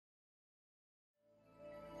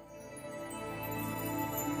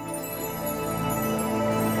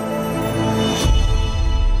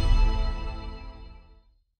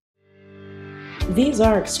These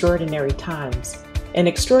are extraordinary times, and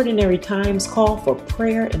extraordinary times call for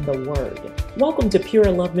prayer and the Word. Welcome to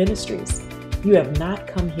Pure Love Ministries. You have not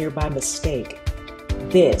come here by mistake.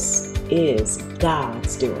 This is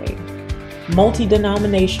God's doing.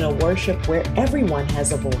 Multi-denominational worship where everyone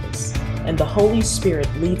has a voice, and the Holy Spirit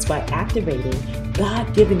leads by activating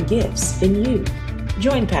God-given gifts in you.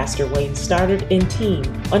 Join Pastor Wayne Stoddart and team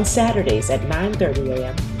on Saturdays at 9:30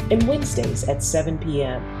 a.m. and Wednesdays at 7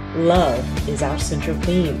 p.m. Love is our central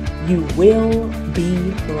theme. You will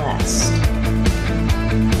be blessed.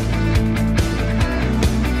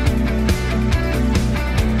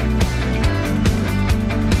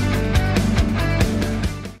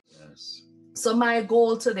 So my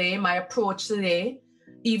goal today, my approach today,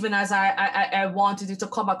 even as I wanted it to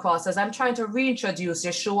come across, as I'm trying to reintroduce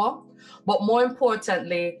Yeshua, but more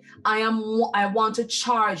importantly, I want to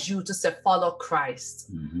charge you to say, follow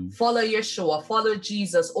Christ, follow Yeshua, follow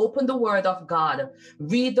Jesus, open the Word of God,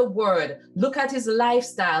 read the Word, look at his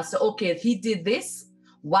lifestyle. So, okay, he did this.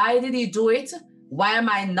 Why did he do it? Why am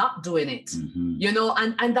I not doing it? You know,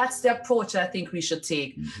 and that's the approach I think we should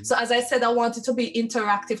take. So as I said, I wanted to be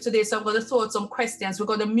interactive today. So I'm going to throw out some questions. We're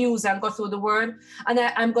going to muse and go through the Word. And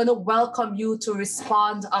I'm going to welcome you to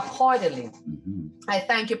respond accordingly. I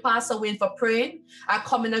thank you, Pastor Wayne, for praying. I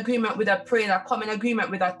come in agreement with that prayer. I come in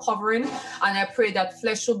agreement with that covering. And I pray that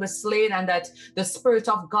flesh will be slain and that the Spirit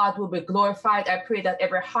of God will be glorified. I pray that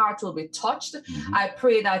every heart will be touched. I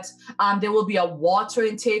pray that there will be a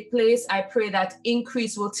watering take place. I pray that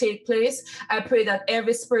increase will take place. I pray that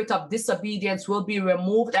every spirit of disobedience will be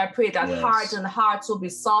removed. I pray that hearts will be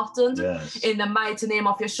softened in the mighty name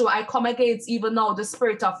of Yeshua. I come against even now the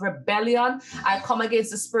spirit of rebellion. I come against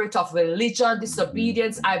the spirit of religion,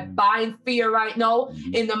 disobedience. I bind fear right now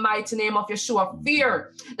in the mighty name of Yeshua.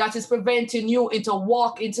 Fear that is preventing you into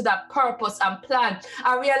walk into that purpose and plan.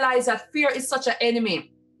 I realize that fear is such an enemy.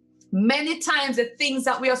 Many times the things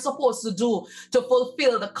that we are supposed to do to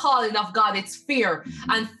fulfill the calling of God, it's fear.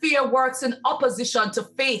 And fear works in opposition to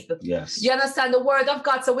faith. You understand? The Word of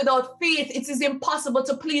God. So without faith, it is impossible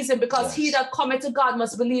to please him, because he that cometh to God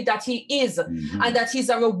must believe that he is and that he's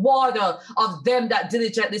a rewarder of them that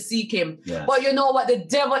diligently seek him. But you know what? The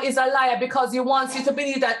devil is a liar, because he wants you to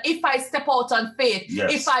believe that if I step out on faith,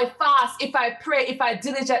 if I fast, if I pray, if I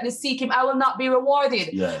diligently seek him, I will not be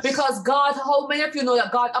rewarded. Because God, how many of you know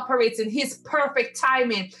that God operates in his perfect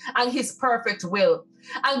timing and his perfect will?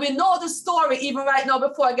 And we know the story even right now.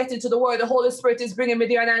 Before I get into the Word, the Holy Spirit is bringing me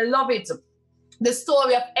there, and I love it. The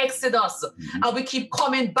story of Exodus, and we keep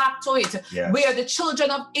coming back to it, where the children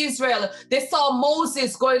of Israel, they saw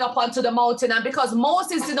Moses going up onto the mountain, and because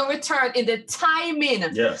Moses didn't return in the timing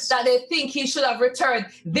that they think he should have returned,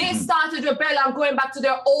 they started rebelling and going back to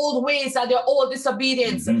their old ways and their old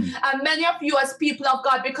disobedience. And many of you as people of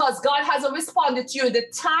God, because God hasn't responded to you in the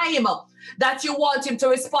time that you want him to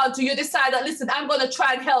respond to, you decide that, listen, I'm going to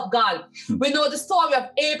try and help God. We know the story of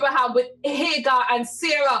Abraham with Hagar and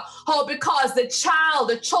Sarah, how because the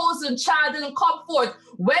chosen child didn't come forth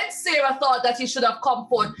when Sarah thought that he should have come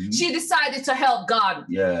forth, she decided to help God.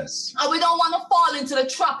 And we don't want to fall into the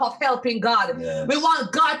trap of helping God. We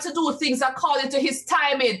want God to do things according to his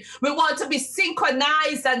timing. We want to be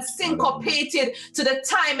synchronized and syncopated to the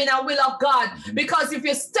timing and will of God. Because if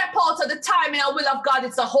you step out of the timing and will of God,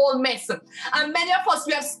 it's a whole mess. And many of us,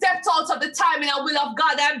 we have stepped out of the timing and will of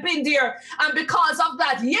God and been there. And because of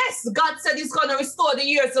that, yes, God said he's going to restore the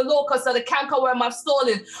years the locusts and the cankerworm have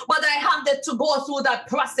stolen. But I have to go through that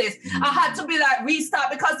process. I had to be like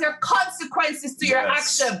restart, because there are consequences to your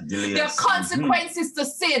action. There are consequences to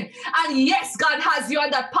sin. And yes, God has you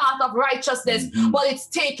on that path of righteousness, but it's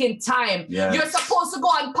taking time. You're supposed to go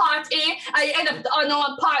on part A and you end up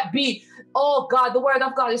on part B. Oh God, the Word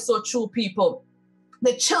of God is so true, people.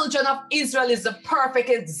 The children of Israel is a perfect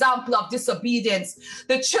example of disobedience.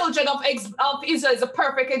 The children of Israel is a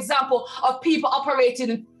perfect example of people operating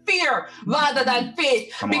in fear rather than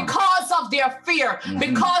faith. Because of their fear,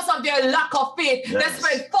 because of their lack of faith, they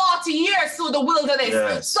spent 40 years through the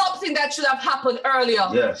wilderness, something that should have happened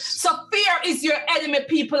earlier. So fear is your enemy,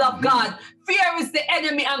 people of God. Fear is the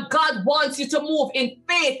enemy, and God wants you to move in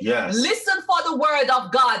faith. Listen for the Word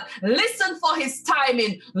of God. Listen for his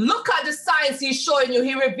timing. Look at the signs he's showing you.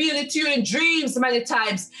 He revealed it to you in dreams many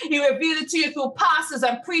times. He revealed it to you through pastors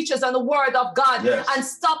and preachers and the Word of God. And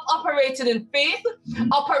stop operating in faith,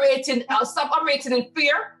 stop operating in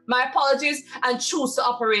fear, my apologies, and choose to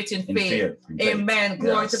operate in faith. Amen.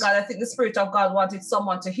 Glory to God. I think the Spirit of God wanted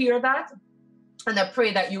someone to hear that. And I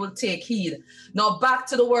pray that you will take heed. Now back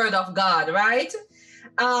to the Word of God, right?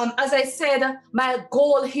 As I said, my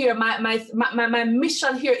goal here, my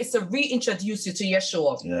mission here is to reintroduce you to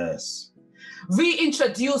Yeshua.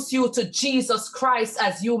 reintroduce you to Jesus Christ,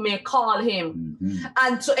 as you may call him,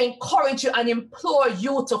 and to encourage you and implore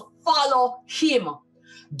you to follow him.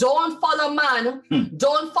 Don't follow man.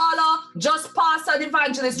 Don't follow just pastor and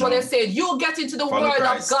evangelist. What they say. You get into the word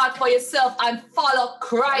Christ. Of God for yourself and follow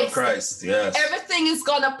Christ. Follow Christ, yes. Everything is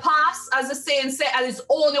gonna pass, as the saying say, and it's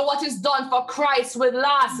only what is done for Christ will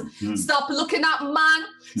last. Stop looking at man.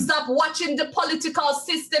 Stop watching the political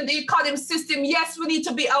system, the economic system. Yes, we need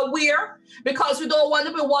to be aware, because we don't want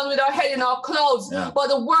to be one with our head in our clothes. Yeah. But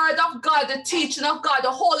the word of God, the teaching of God,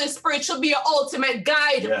 the Holy Spirit should be your ultimate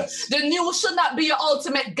guide. Yes. The news should not be your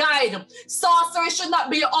ultimate guide. Sorcery should not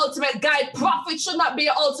be your ultimate guide. Prophet should not be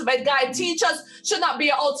your ultimate guide. Teachers should not be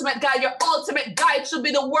your ultimate guide. Your ultimate guide should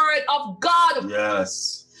be the word of God.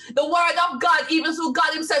 Yes. The word of God, even through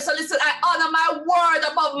God himself. So listen, I honor my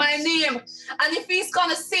word above my name. And if he's going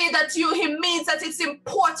to say that to you, he means that it's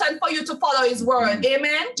important for you to follow his word.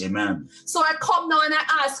 Amen? Amen. So I come now and I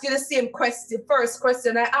ask you the same question. First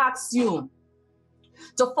question I ask you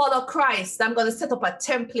to follow Christ. I'm going to set up a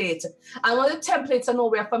template. And one of the templates I know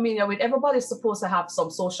we're familiar with, everybody's supposed to have some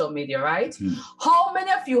social media, right? How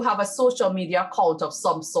many of you have a social media account of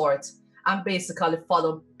some sort and basically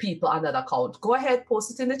follow people on that account? Go ahead,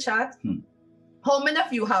 post it in the chat. How many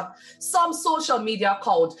of you have some social media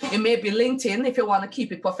account? It may be LinkedIn if you want to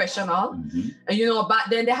keep it professional. And you know, back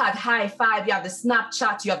then they had High Five, you have the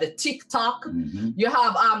Snapchat, you have the TikTok, you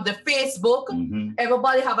have the Facebook.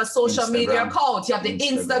 Everybody have a social media account. You have the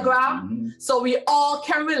Instagram. So we all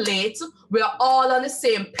can relate. We are all on the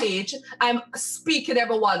same page. I'm speaking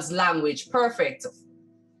everyone's language. Perfect.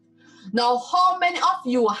 Now, how many of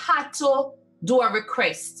you had to do a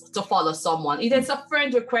request to follow someone? Either it's a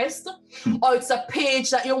friend request or it's a page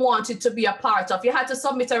that you wanted to be a part of. You had to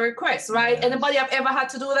submit a request, right? Yes. Anybody have ever had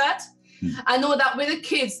to do that? I know that with the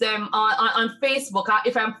kids them on Facebook,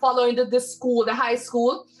 if I'm following the school, the high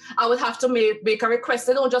school, I would have to make a request.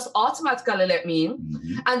 They don't just automatically let me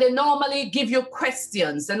in. And they normally give you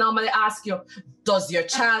questions. They normally ask you, does your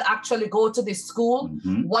child actually go to this school?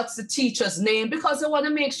 What's the teacher's name? Because they want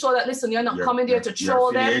to make sure that, listen, you're not coming there to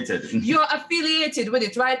troll them. You're affiliated with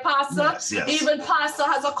it, right, Pastor? Yes, yes. Even Pastor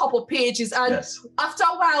has a couple pages. And after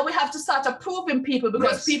a while, we have to start approving people,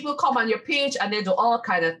 because people come on your page and they do all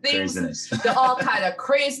kind of things. They're all kind of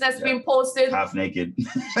craziness being posted. Half naked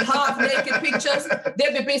pictures.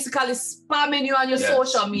 They'll be basically spamming you on your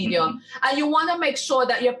social media. And you want to make sure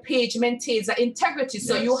that your page maintains the integrity,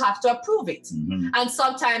 so you have to approve it. And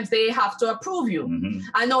sometimes they have to approve you.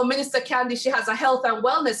 I know Minister Candy, she has a health and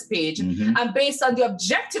wellness page. And based on the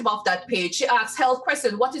objective of that page, she asks health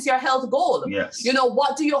questions. What is your health goal? You know,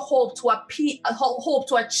 what do you hope to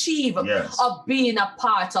achieve of being a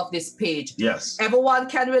part of this page? Everyone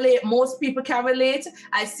can relate. Most people can relate.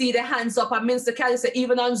 I see the hands up, and Minister Candy said,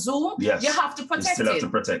 even on Zoom, you have to protect it. You still have to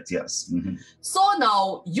protect, So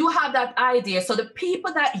now you have that idea. So the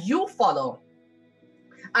people that you follow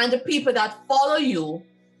and the people that follow you,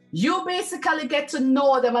 you basically get to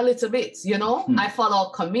know them a little bit, you know? I follow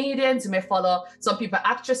comedians, you may follow some people,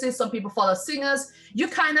 actresses, some people follow singers. You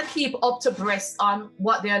kind of keep up to breast on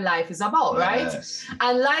what their life is about, right?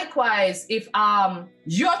 And likewise, if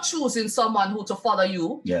you're choosing someone who to follow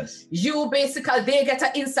you, you basically, they get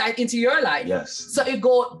an insight into your life. So it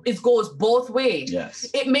goes both ways.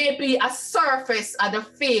 It may be a surface and a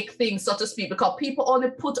fake thing, so to speak, because people only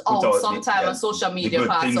put out sometime on social media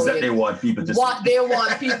things that they want people to what see. They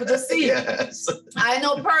want people to see. I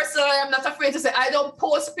know personally, I'm not afraid to say I don't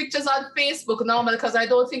post pictures on Facebook normally, because I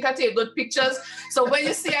don't think I take good pictures. So when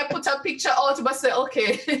you see I put a picture out, you must say,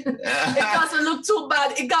 okay, it doesn't look too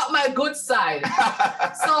bad. It got my good side.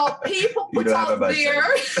 So people put out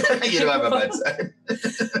there. You don't have a bad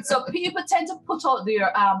side. So people tend to put out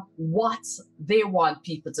there what they want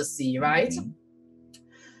people to see, right?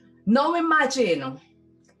 Now imagine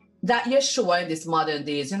that Yeshua in this modern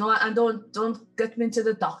days, you know, and don't get me into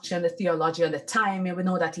the doctrine, the theology, and the timing. We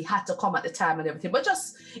know that he had to come at the time and everything, but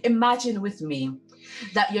just imagine with me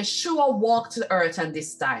that Yeshua walked the earth at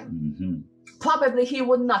this time. Probably he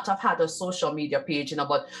would not have had a social media page, you know,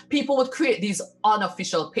 but people would create these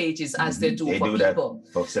unofficial pages as they do for people.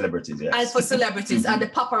 For celebrities, And for celebrities. And the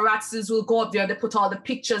paparazzis will go up there and they put all the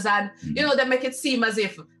pictures and, you know, they make it seem as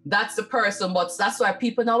if that's the person. But that's why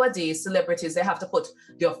people nowadays, celebrities, they have to put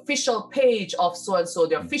the official page of so-and-so,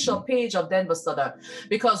 the official page of Denver Stoddart.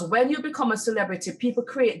 Because when you become a celebrity, people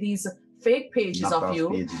create these fake pages of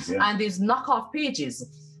you and these knockoff pages.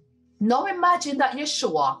 Now imagine that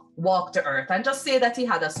Yeshua walked the earth, and just say that he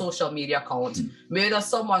had a social media account. Maybe that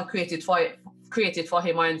someone created for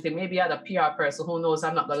him or anything. Maybe he had a PR person. Who knows?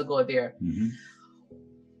 I'm not going to go there.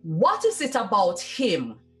 What is it about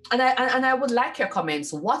him And I would like your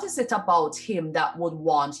comments. What is it about him that would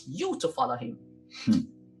want you to follow him?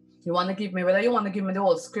 You want to give me, whether you want to give me the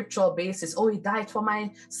whole scriptural basis, oh, he died for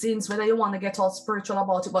my sins, whether you want to get all spiritual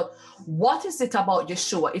about it, but what is it about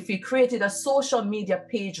Yeshua? If he created a social media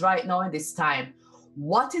page right now in this time,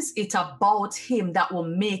 what is it about him that will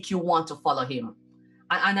make you want to follow him?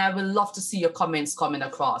 And I would love to see your comments coming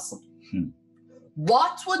across.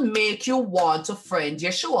 What would make you want to friend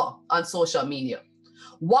Yeshua on social media?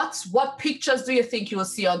 What pictures do you think you will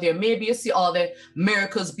see on there? Maybe you see all the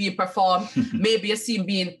miracles being performed. Maybe you see him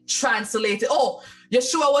being translated. Oh,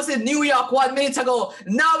 Yeshua was in New York 1 minute ago.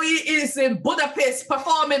 Now he is in Budapest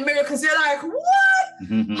performing miracles. You're like,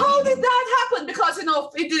 what? How did that happen? Because, you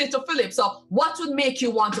know, he did it to Philip. So what would make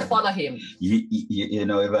you want to follow him? You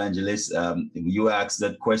know, Evangelist, you asked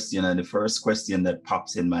that question, and the first question that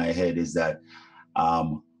pops in my head is that,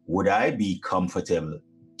 would I be comfortable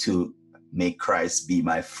to make Christ be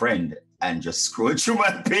my friend and just scroll through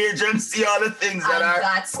my page and see all the things that are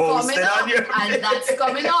posted on your page? And that's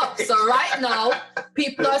coming up. So right now,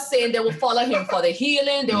 people are saying they will follow him for the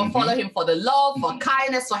healing, they will follow him for the love, for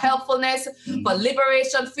kindness, for helpfulness, for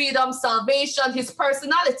liberation, freedom, salvation, his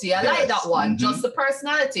personality. I like that one, just the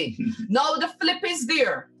personality. Now the flip is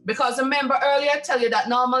there. Because remember earlier I tell you that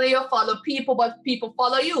normally you follow people, but people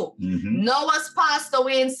follow you. Noah's passed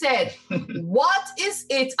away and said, what is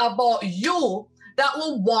it about you that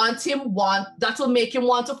will that will make him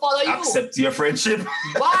want to follow you? Accept your friendship.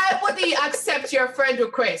 Why would he accept your friend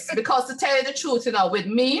request? Because to tell you the truth, you know, with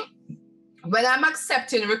me, when I'm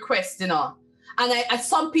accepting requests, you know, and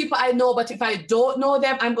some people I know, but if I don't know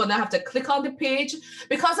them, I'm going to have to click on the page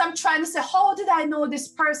because I'm trying to say, how did I know this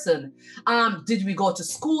person? Did we go to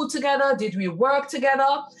school together? Did we work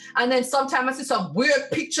together? And then sometimes I see some weird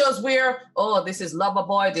pictures where, oh, this is lover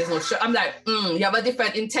boy, there's no shirt. I'm like, you have a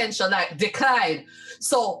different intention, like decline.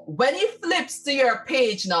 So when he flips to your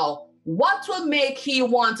page now, what will make him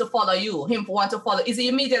want to follow you? Is he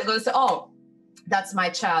immediately going to say, oh, that's my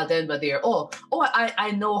child over there. Oh,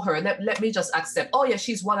 I know her. Let me just accept. Oh, yeah,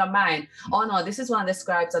 she's one of mine. Oh, no, this is one of the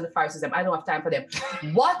scribes and the Pharisees. I don't have time for them.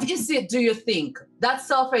 What is it, do you think? That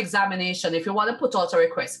self-examination, if you want to put out a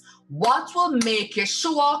request, what will make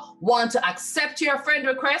Yeshua want to accept your friend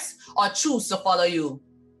request or choose to follow you?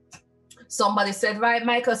 Somebody said, right,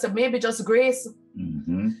 Michael said, maybe just grace.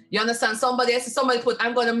 You understand? Somebody put,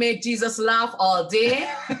 I'm going to make Jesus laugh all day.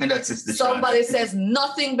 And that's just the somebody says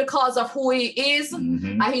nothing because of who he is.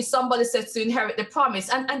 I hear somebody says to inherit the promise.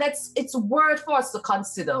 And it's a word for us to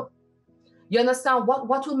consider. You understand?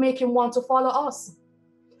 What will make him want to follow us?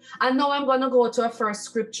 And now I'm going to go to a first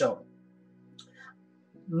scripture.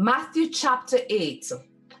 Matthew chapter 8.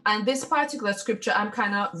 And this particular scripture, I'm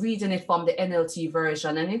kind of reading it from the NLT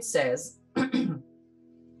version. And it says,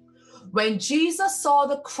 when Jesus saw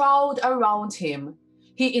the crowd around him,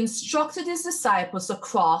 he instructed his disciples to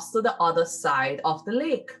cross to the other side of the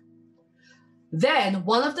lake. Then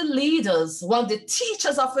one of the leaders, one of the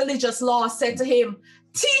teachers of religious law said to him,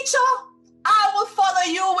 "Teacher, I will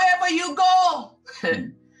follow you wherever you go."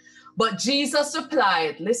 But Jesus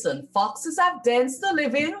replied, "Listen, foxes have dens to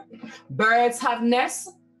live in, birds have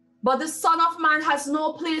nests, but the Son of Man has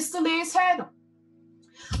no place to lay his head."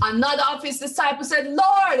 Another of his disciples said,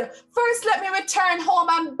 "Lord, first let me return home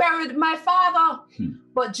and bury my father."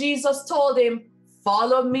 But Jesus told him,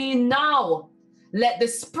 "Follow me now. Let the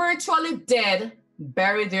spiritually dead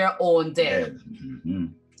bury their own dead."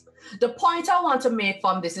 The point I want to make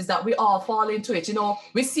from this is that we all fall into it. You know,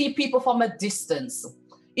 we see people from a distance.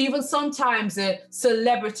 Even sometimes a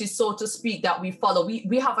celebrity, so to speak, that we follow,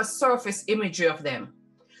 we have a surface imagery of them.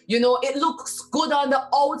 You know, it looks good on the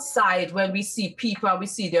outside when we see people and we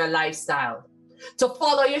see their lifestyle. To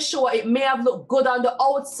follow Yeshua, it may have looked good on the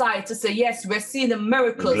outside to say, yes, we're seeing the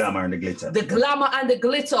miracles. The glamour and the glitter. The glamour and the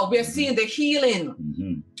glitter. We're seeing the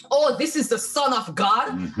healing. Oh, this is the Son of God.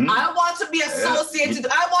 I want to be associated.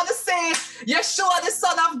 I want to say, Yeshua, the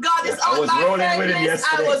Son of God is on my friend list.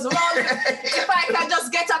 I was rolling. If I can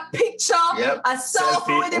just get a picture, a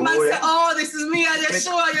selfie with him and say, oh, this is me and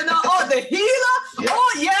Yeshua, you know, oh, the healer.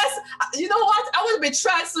 Oh, yes. You know what? I want to be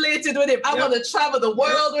translated with him. I want to travel the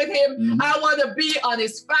world with him. I want to be on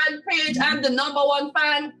his fan page. I'm the #1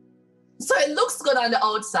 fan. So it looks good on the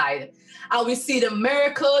outside. And we see the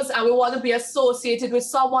miracles and we want to be associated with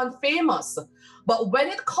someone famous. But when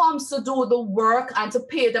it comes to do the work and to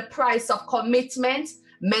pay the price of commitment,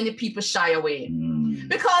 many people shy away.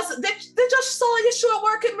 Because they just saw Yeshua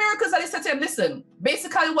working miracles and they said to him, listen,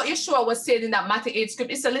 basically what Yeshua was saying in that Matthew 8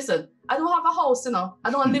 script, he said, listen, I don't have a house, you know,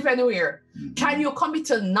 I don't live anywhere. Can you commit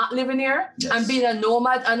to not living here and being a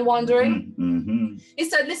nomad and wandering? He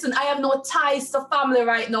said, listen, I have no ties to family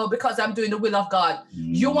right now because I'm doing the will of God.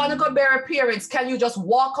 You want to go bury parents? Can you just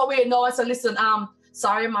walk away? No, I said, listen,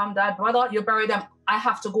 sorry, mom, dad, brother, you bury them. I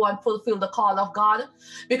have to go and fulfill the call of God.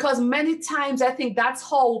 Because many times I think that's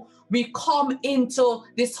how we come into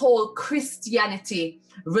this whole Christianity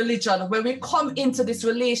religion. When we come into this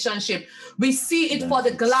relationship, we see it for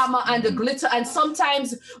the glamour and the glitter, and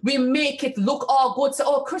sometimes we make it look all good. So,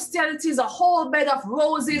 oh, Christianity is a whole bed of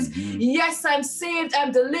roses. Yes, I'm saved,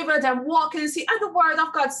 I'm delivered, I'm walking. See, and the word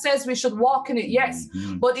of God says we should walk in it, yes,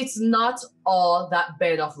 but it's not all that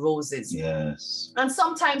bed of roses. Yes. And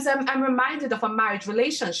sometimes I'm reminded of a marriage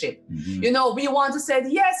relationship. You know, we want to say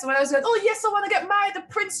yes. When I said, oh yes, I want to get married, the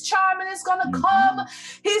Prince Charming is gonna come,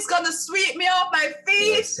 he's gonna sweep me off my feet.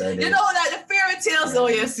 Yes, you know, like the fairy tales. Oh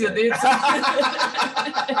yes, you did. And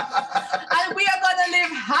we are gonna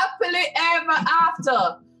live happily ever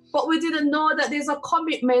after. But we didn't know that there's a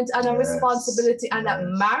commitment and a responsibility, and that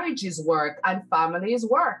marriage is work and family is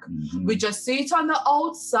work. We just see it on the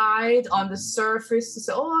outside, on the surface, to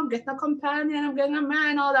say, oh, I'm getting a companion, I'm getting a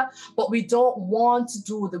man, all that. But we don't want to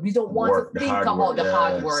do that. We don't want to think about the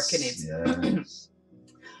hard work in it. Yes.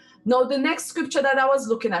 Now, the next scripture that I was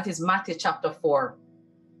looking at is Matthew chapter 4.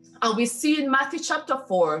 And we see in Matthew chapter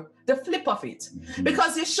 4 the flip of it.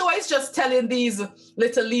 Because Yeshua is just telling these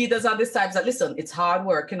little leaders and disciples that, listen, it's hard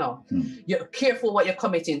work, you know. You're careful what you're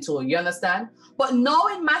committing to, you understand? But now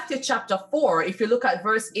in Matthew chapter 4, if you look at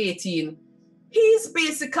verse 18, he's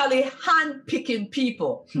basically handpicking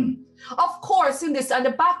people. Of course, in this, and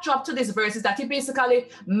the backdrop to this verse is that he basically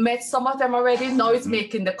met some of them already. Now he's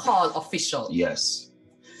making the call official. Yes.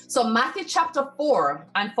 So Matthew chapter 4,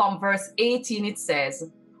 and from verse 18, it says,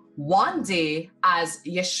 one day, as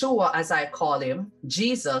Yeshua, as I call him,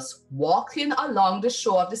 Jesus, walking along the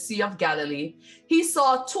shore of the Sea of Galilee, he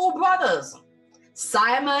saw two brothers,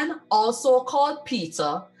 Simon, also called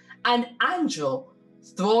Peter, and Andrew,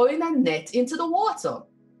 throwing a net into the water,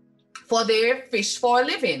 for they fish for a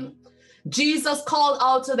living. Jesus called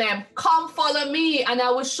out to them, come follow me, and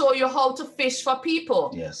I will show you how to fish for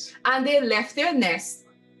people. Yes. And they left their nest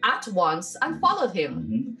at once and followed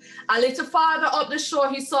him. A little farther up the shore,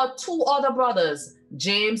 he saw two other brothers,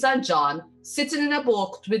 James and John, sitting in a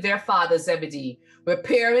boat with their father Zebedee,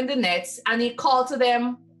 repairing the nets, and he called to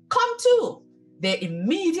them, come too. They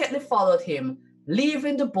immediately followed him,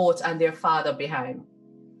 leaving the boat and their father behind.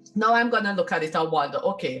 Now I'm going to look at it and wonder,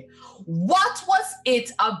 okay, what was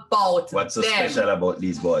it about What's so them special about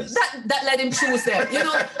these boys? that let him choose them? You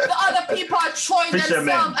know, the other people are throwing themselves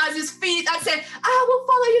at his feet and saying, I will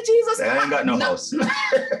follow you, Jesus. They ain't got no house.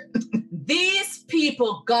 These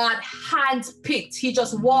people God handpicked. He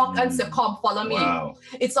just walked and said, come follow me. Wow.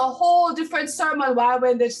 It's a whole different sermon. Why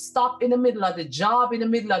when they stop in the middle of the job, in the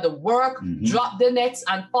middle of the work, drop the nets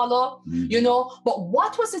and follow, you know. But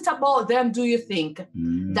what was it about them, do you think,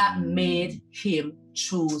 that made him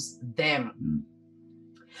choose them?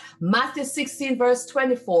 Matthew 16 verse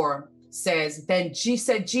 24 says, then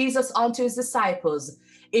said Jesus unto his disciples,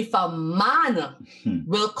 if a man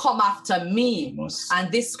will come after me,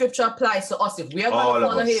 and this scripture applies to us, if we are going to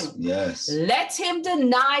follow him, let him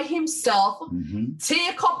deny himself,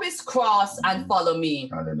 take up his cross and follow me.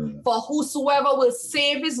 Hallelujah. For whosoever will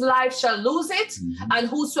save his life shall lose it, and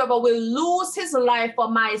whosoever will lose his life for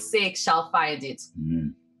my sake shall find it.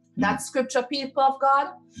 That scripture, people of God,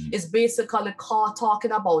 is basically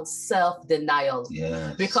talking about self-denial.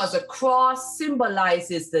 Yes. Because the cross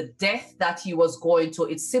symbolizes the death that he was going to.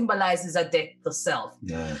 It symbolizes a death to self.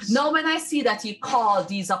 Yes. Now, when I see that he called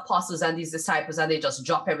these apostles and these disciples and they just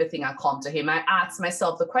drop everything and come to him, I ask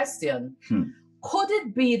myself the question, could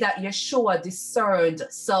it be that Yeshua discerned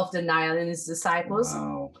self-denial in his disciples?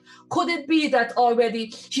 Wow. Could it be that already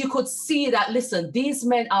he could see that, listen, these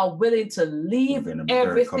men are willing to leave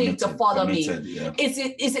everything to follow me? Yeah.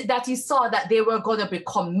 Is it that he saw that they were going to be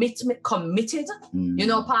committed? You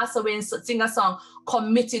know, Pastor Wayne sing a song,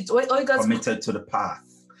 committed. Committed to the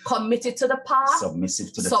path. Committed to the path.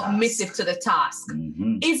 Submissive to the task.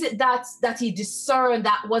 Is it that he discerned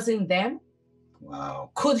that was in them? Wow.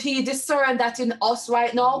 Could he discern that in us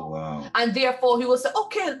right now? Wow. And therefore he will say,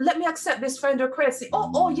 okay, let me accept this friend request.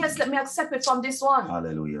 Oh, yes, let me accept it from this one.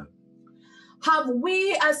 Hallelujah. Have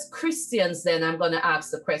we as Christians, then, I'm going to ask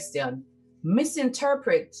the question,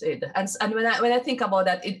 misinterpreted? And when I think about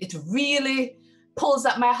that, it really pulls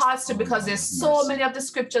at my heartstrings, because there's so many of the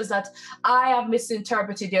scriptures that I have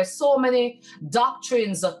misinterpreted. There's so many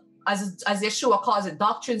doctrines, as Yeshua calls it,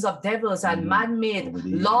 doctrines of devils and man-made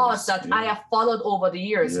laws that I have followed over the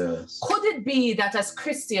years. Yes. Could it be that as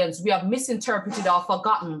Christians, we have misinterpreted or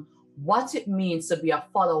forgotten what it means to be a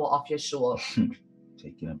follower of Yeshua?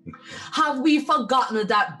 Taking a picture. Have we forgotten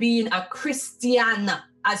that being a Christian,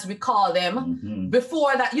 as we call them,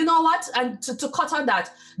 before that, you know what? And to cut on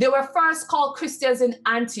that, they were first called Christians in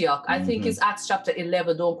Antioch. I think it's Acts chapter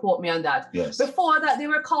 11. Don't quote me on that. Yes. Before that, they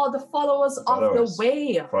were called the followers of the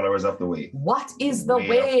way. Followers of the way. What is the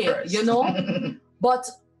way? You know? But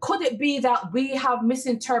could it be that we have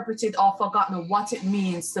misinterpreted or forgotten what it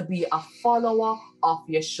means to be a follower of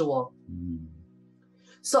Yeshua?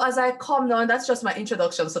 So as I come now, and that's just my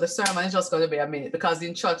introduction, so the sermon is just going to be a minute because the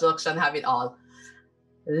introduction have it all.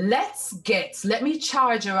 Let me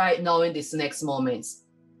charge you right now in this next moment.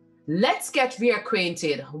 Let's get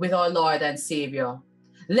reacquainted with our Lord and Savior.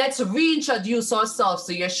 Let's reintroduce ourselves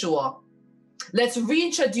to Yeshua. Let's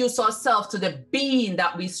reintroduce ourselves to the being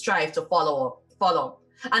that we strive to follow.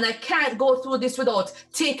 And I can't go through this without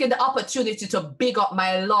taking the opportunity to big up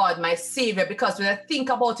my Lord, my Savior, because when I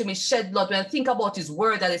think about him, his shed blood, when I think about his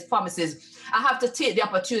word and his promises, I have to take the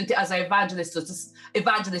opportunity as an evangelist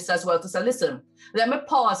as well to say, listen, let me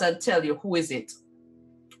pause and tell you, who is it?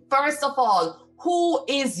 First of all, who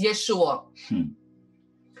is Yeshua?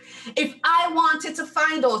 If I wanted to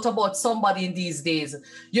find out about somebody in these days,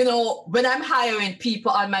 you know, when I'm hiring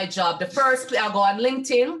people on my job, the first place I go on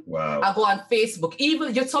LinkedIn, I go on Facebook.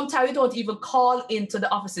 Sometimes you don't even call into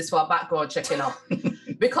the offices for a background checking out.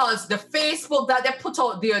 Because the Facebook that they put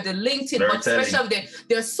out there, the LinkedIn, but especially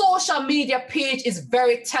their social media page is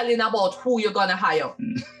very telling about who you're going to hire.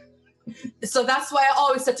 So that's why I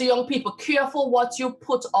always say to young people, careful what you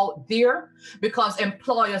put out there because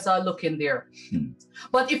employers are looking there.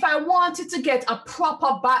 But if I wanted to get a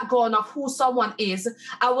proper background of who someone is,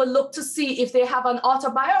 I will look to see if they have an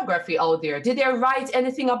autobiography out there. Did they write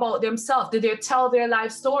anything about themselves? Did they tell their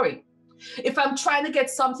life story? If I'm trying to get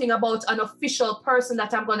something about an official person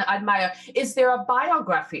that I'm going to admire, is there a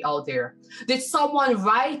biography out there? Did someone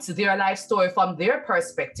write their life story from their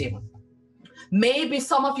perspective? Maybe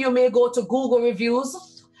some of you may go to Google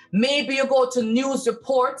reviews. Maybe you go to news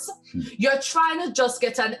reports. You're trying to just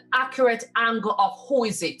get an accurate angle of who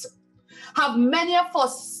is it. Have many of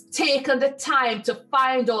us taken the time to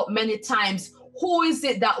find out many times who is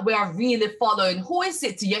it that we are really following? Who is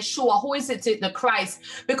it Yeshua? Who is it the Christ?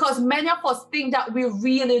 Because many of us think that we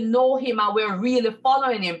really know him and we're really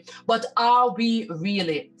following him. But are we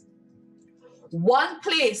really? One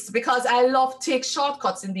place, because I love take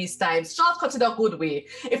shortcuts in these times, shortcuts in a good way.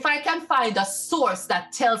 If I can find a source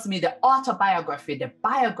that tells me the autobiography, the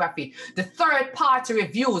biography, the third-party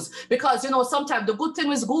reviews, because, you know, sometimes the good thing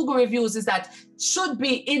with Google reviews is that should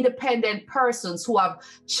be independent persons who have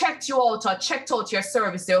checked you out or checked out your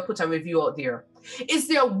service, they'll put a review out there. Is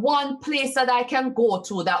there one place that I can go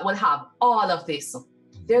to that will have all of this?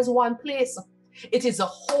 There's one place. It is the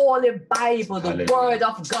Holy Bible, the Word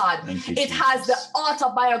of God. It has the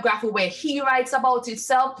autobiography where he writes about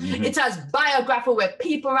himself. It has biography where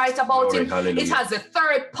people write about him. It has the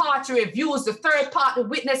third-party reviews, the third-party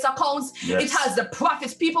witness accounts. It has the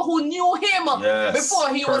prophets, people who knew him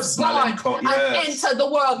before he was born and entered the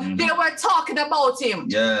world. They were talking about him.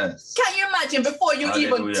 Can you imagine before you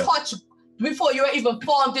even touch, before you were even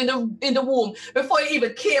formed in the womb, before you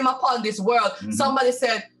even came upon this world, somebody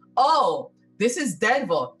said, oh, this is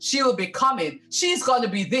Denver. She will be coming. She's going to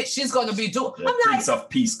be this. She's going to be doing. I'm like, Prince of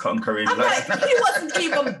Peace conquering. I'm like, he wasn't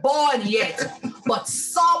even born yet. But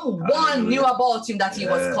someone knew about him that he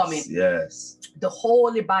was coming. The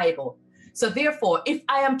Holy Bible. So therefore, if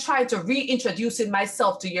I am trying to reintroduce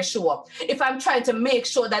myself to Yeshua, if I'm trying to make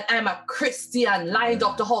sure that I'm a Christian lined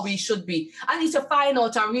up to how he should be, I need to find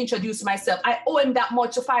out and reintroduce myself. I owe him that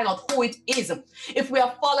much to find out who it is. If we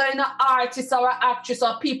are following an artist or an actress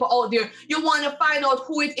or people out there, you want to find out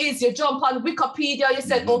who it is. You jump on Wikipedia, you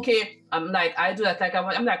said, okay, I'm like, I do that. Like,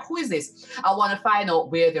 I'm like, who is this? I want to find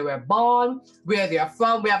out where they were born, where they are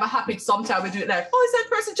from. We have a habit sometimes we do it like, oh, is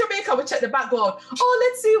that person Jamaica? We check the background. Oh,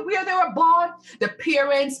 let's see where they were born, the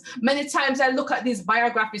parents. Many times I look at these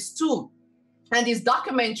biographies too and these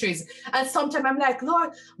documentaries. And sometimes I'm like,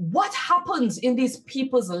 Lord, what happens in these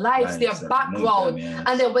people's lives, their background?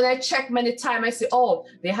 And then when I check many times, I say, oh,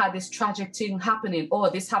 they had this tragic thing happening. Oh,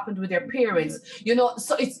 this happened with their parents. You know,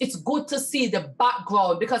 so it's good to see the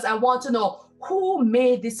background because I want to know who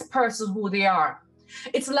made this person who they are.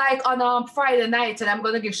 It's like on Friday night, and I'm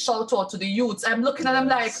going to give shout out to the youths. I'm looking at them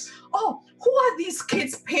like, oh, who are these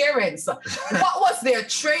kids' parents? What was their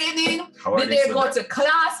training? Did they go to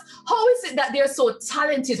class? How is it that they're so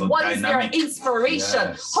talented? What is their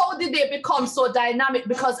inspiration? How did they become so dynamic?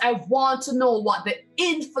 Because I want to know what the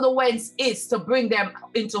influence is to bring them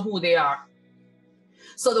into who they are.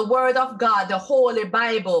 So the Word of God, the Holy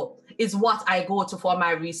Bible, is what I go to for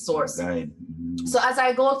my resource. Right. So as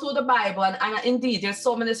I go through the Bible, and indeed there's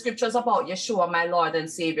so many scriptures about Yeshua, my Lord and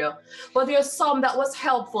Savior, but there's some that was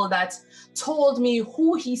helpful that told me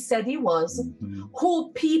who he said he was,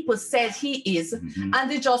 who people said he is, and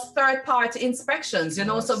they're just third-party inspections, you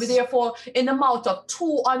know. So we therefore, in the mouth of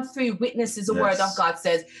 2 and 3 witnesses, the word of God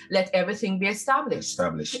says, let everything be established.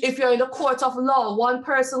 If you're in the court of law, one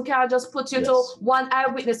person can't just put you to one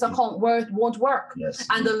eyewitness account where it won't work.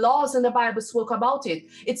 And the laws in the Bible spoke about it.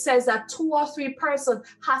 It says that 2 or 3 person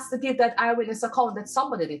has to give that eyewitness account that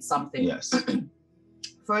somebody did something.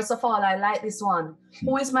 First of all, I like this one.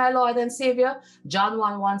 Who is my Lord and Savior? John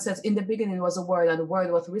 1:1 says, in the beginning was the Word, and the Word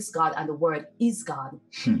was with God, and the Word is God.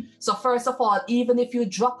 So first of all, even if you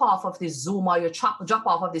drop off of this Zoom or you drop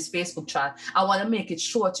off of this Facebook chat, I want to make it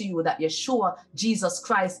sure to you that Yeshua, Jesus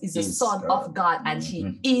Christ, is the Son of God, and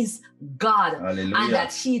he is God. Hallelujah. And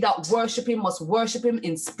that he that worship him must worship him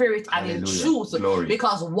in spirit and in truth. Glory.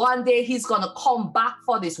 Because one day he's going to come back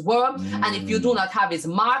for this world. And if you do not have his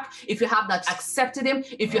mark, if you have not accepted him,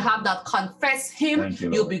 if you have not confessed him,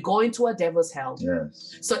 you'll be going to a devil's hell.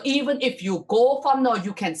 So even if you go from now,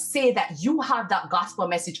 you can say that you have that gospel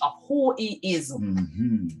message of who he is.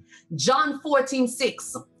 John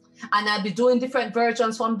 14:6. And I'll be doing different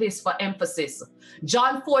versions from this for emphasis.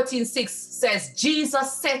 John 14:6 says,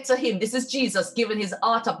 Jesus said to him, this is Jesus giving his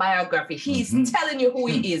autobiography. He's telling you who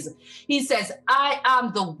he is. He says, I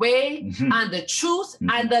am the way and the truth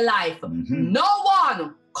and the life. No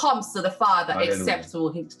one comes to the Father except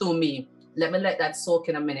through me. Let me let that soak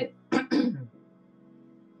in a minute.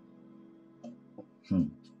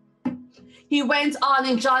 He went on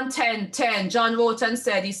in John 10:10. John wrote and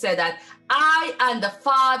said, he said that I and the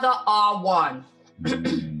Father are one.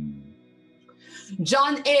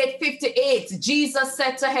 John 8:58, Jesus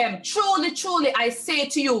said to him, truly, truly, I say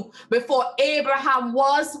to you, before Abraham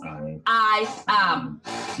was, I am.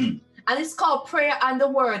 And it's called prayer and the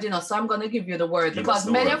word, you know. So I'm going to give you the word because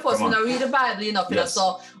many of us want to read the Bible, you know.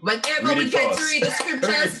 So whenever we get to read the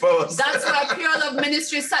scriptures, that's why Pure Love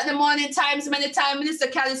Ministry Saturday morning times, many times Minister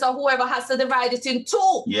Callis or whoever has to divide it in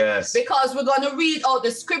 2. Because we're going to read out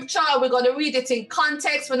the scripture, we're going to read it in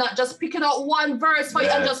context. We're not just picking out one verse for you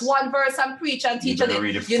and just one verse and preach and teach it.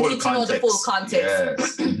 You need to know the full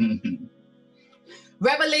context.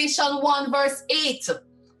 Revelation 1:8.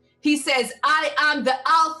 He says, I am the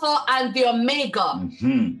Alpha and the Omega,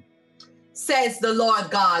 says the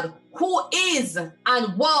Lord God, who is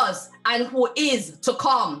and was and who is to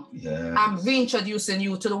come. I'm reintroducing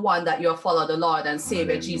you to the one that you follow, the Lord and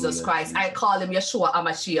Savior, Jesus Christ. I call him Yeshua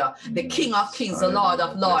HaMashiach, the King of Kings, the Lord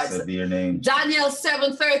of Lords. Daniel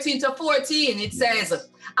 7:13-14, it says,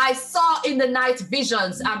 I saw in the night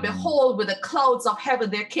visions, and behold, with the clouds of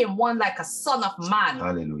heaven there came one like a son of man.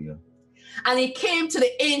 Hallelujah. And he came to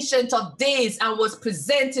the Ancient of Days and was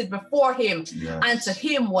presented before him. And to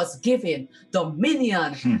him was given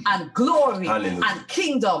dominion and glory and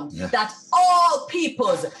kingdom, that all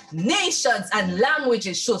peoples, nations, and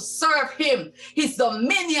languages should serve him. His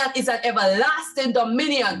dominion is an everlasting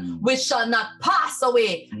dominion which shall not pass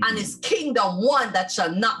away, and his kingdom one that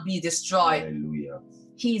shall not be destroyed. Hallelujah.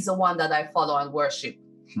 He's the one that I follow and worship.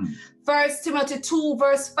 1 Timothy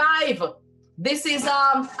 2:5. This is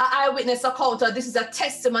an eyewitness account. This is a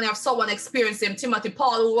testimony of someone experiencing Timothy.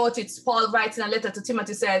 Paul, who wrote it, Paul writing a letter to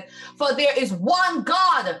Timothy, said, for there is one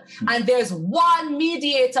God and there's one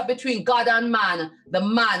mediator between God and man, the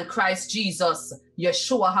man Christ Jesus,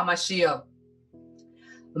 Yeshua HaMashiach.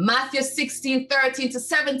 Matthew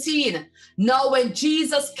 16:13-17. Now when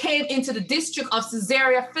Jesus came into the district of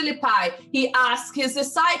Caesarea Philippi, he asked his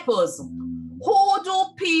disciples, who do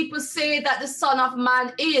people say that the Son of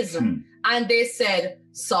Man is? And they said,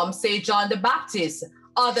 some say John the Baptist,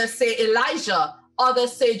 others say Elijah,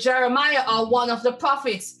 others say Jeremiah or one of the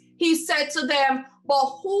prophets. He said to them,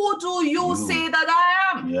 but who do you say that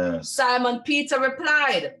I am? Simon Peter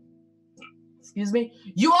replied,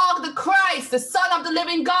 you are the Christ, the Son of the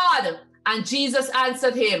living God. And Jesus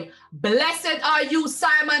answered him, blessed are you,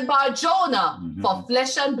 Simon Bar-Jonah, for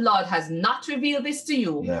flesh and blood has not revealed this to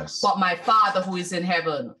you, but my Father who is in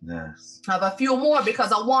heaven. I have a few more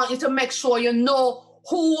because I want you to make sure you know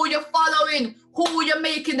who you're following, who you're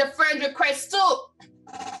making the friend request to.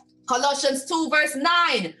 Colossians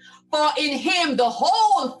 2:9, for in him the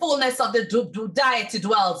whole fullness of the deity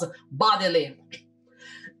dwells bodily.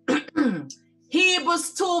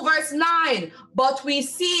 Hebrews 2:9, but we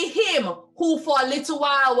see him who for a little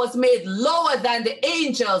while was made lower than the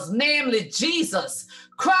angels, namely Jesus,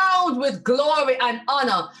 crowned with glory and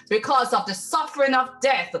honor because of the suffering of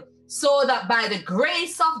death, so that by the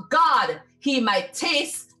grace of God he might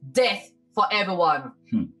taste death for everyone.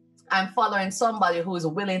 I'm following somebody who is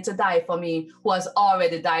willing to die for me, who has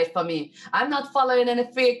already died for me. I'm not following any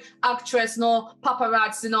fake actress, no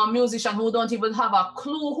paparazzi, no musician who don't even have a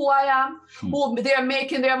clue who I am, who they're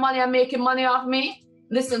making their money and making money off me.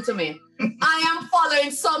 Listen to me. I am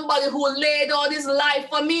following somebody who laid down his life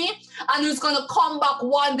for me and who's going to come back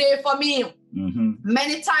one day for me. Mm-hmm.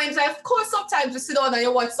 Many times, of course, sometimes you sit down and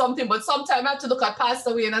you watch something, but sometimes I have to look at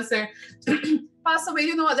Pastor Wayne and say, Pastor Wayne,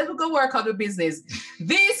 you know what? Let me go work on the business.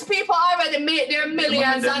 These people already made their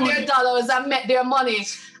millions and their dollars and made their money.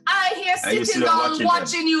 I here sitting down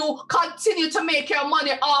watching you continue to make your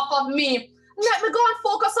money off of me. Let me go and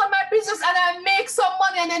focus on my business and I make some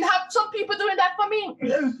money and then have some people doing that for me.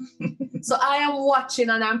 Yeah. So I am watching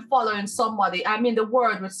and I'm following somebody. I'm in the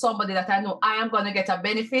word with somebody that I know I am going to get a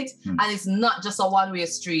benefit and it's not just a one-way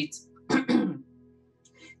street.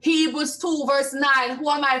 Hebrews 2 verse 9, who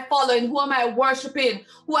am I following? Who am I worshiping?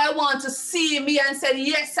 Who I want to see me and said,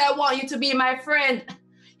 yes, I want you to be my friend.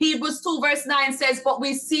 Hebrews 2 verse 9 says, but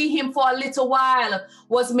we see him for a little while,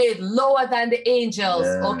 was made lower than the angels.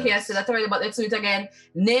 Yes. Okay, I said that already, but let's do it again.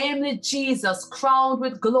 Namely Jesus, crowned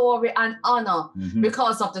with glory and honor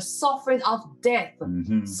because of the suffering of death,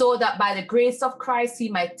 so that by the grace of Christ he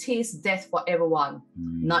might taste death for everyone.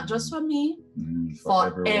 Not just for me,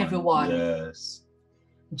 for everyone. Yes.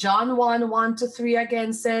 John 1:1-3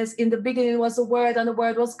 again says, in the beginning was the Word, and the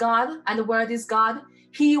Word was God, and the Word is God.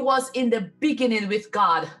 He was in the beginning with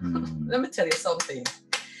God. Let me tell you something.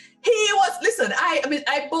 He was, listen,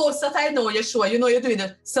 I boast that I know Yeshua. You know you're doing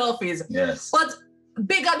the selfies. Yes. But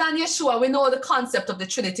bigger than Yeshua, we know the concept of the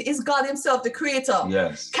Trinity. Is God himself the creator?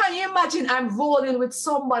 Yes. Can you imagine I'm rolling with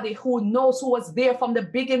somebody who knows, who was there from the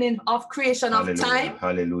beginning of creation of time?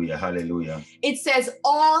 Hallelujah, hallelujah. It says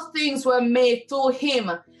all things were made through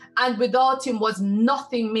him, and without him was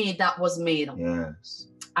nothing made that was made. Yes.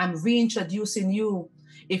 I'm reintroducing you.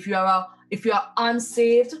 If you are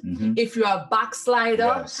unsaved, if you are a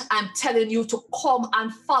backslider, I'm telling you to come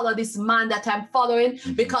and follow this man that I'm following,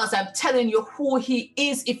 because I'm telling you who he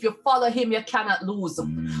is. If you follow him, you cannot lose.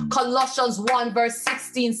 Colossians 1 verse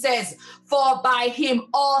 16 says, for by him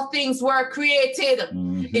all things were created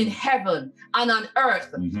in heaven and on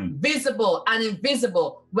earth, visible and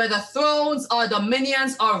invisible, whether thrones or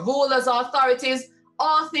dominions or rulers or authorities,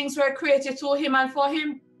 all things were created through him and for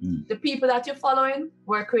him. The people that you're following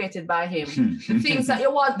were created by him. The things that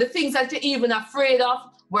you want, the things that you're even afraid of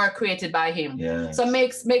were created by him. Yes. So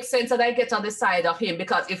makes sense that I get on the side of him,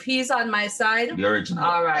 because if he's on my side, the original.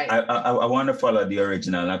 All right. I want to follow the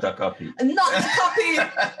original, not a copy. Not a copy.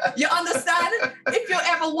 You understand? If you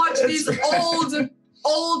ever watch these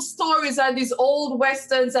old stories and these old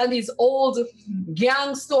westerns and these old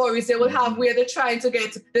gang stories they will have where they're trying to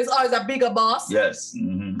get, there's always a bigger boss. Yes. I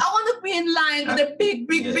want to be in line with the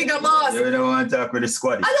bigger boss. You don't want to talk with the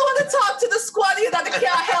squaddy. I don't want to talk to the squaddy that they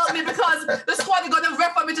can't help me because the squaddy going to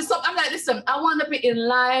refer me to something. I'm like, listen, I want to be in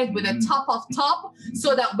line with the top of top,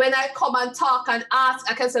 so that when I come and talk and ask,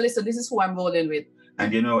 I can say, listen, this is who I'm rolling with.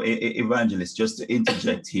 And you know, Evangelist, just to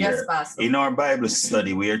interject here, yes, Pastor. In our Bible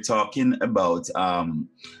study, we are talking about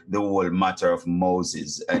the whole matter of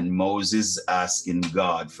Moses, and Moses asking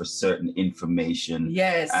God for certain information.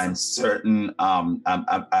 Yes. And certain,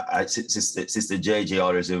 Sister JJ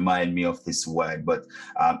always remind me of this word, but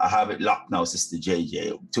I have it locked now, Sister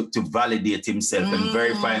JJ, to validate himself and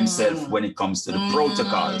verify himself when it comes to the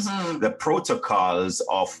protocols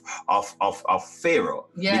of Pharaoh.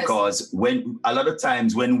 Yes. Because when a lot of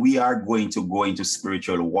times when we are going to go into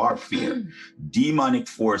spiritual warfare, demonic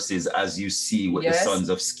forces, as you see with the sons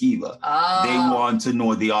of Sceva, they want to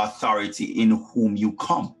know the authority in whom you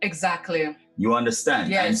come. Exactly. You understand?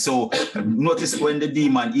 Yes. And so notice when the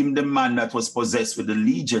demon, even the man that was possessed with the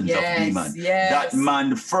legions of demons, that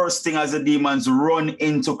man, the first thing as the demons run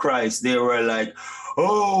into Christ, they were like,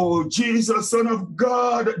 oh, Jesus, Son of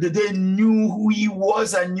God. They knew who he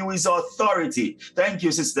was and knew his authority. Thank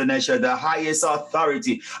you, Sister Nesha. The highest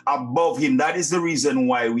authority above him. That is the reason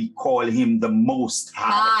why we call him the Most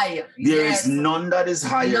High. There is none that is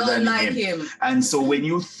higher than him. And so when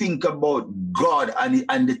you think about God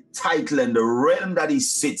and the title and the realm that he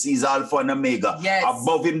sits, he's Alpha and Omega. Yes.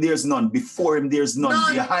 Above him, there's none. Before him, there's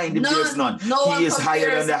none. Behind him, there's none. He is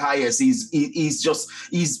higher than the highest. He's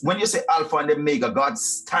when you say Alpha and Omega, God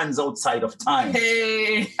stands outside of time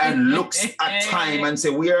and looks at time and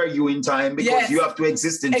say, where are you in time? Because you have to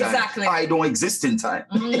exist in time. Exactly. I don't exist in time.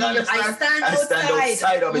 You understand? I stand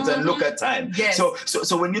outside of it and look at time. Yes.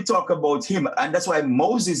 So when you talk about him, and that's why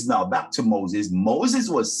Moses, now back to Moses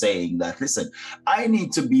was saying that, listen, I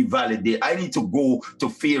need to be validated. I need to go to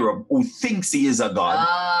Pharaoh, who thinks he is a God.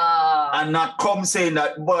 and not come saying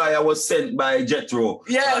that, boy, I was sent by Jethro.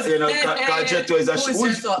 Yes. Because Jethro is a sheep.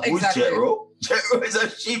 Who's Jethro? Jethro is a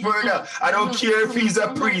sheep herder. I don't care if he's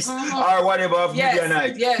a priest or whatever of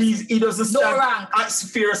Midianite. Yes. He doesn't stand rank. as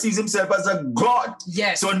Pharaoh sees himself as a god.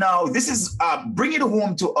 Yes. So now this is bringing it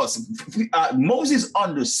home to us. Moses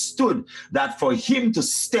understood that for him to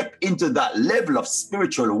step into that level of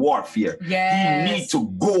spiritual warfare, he need to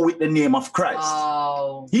go with the name of Christ.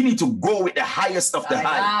 Oh. He need to go with the highest of the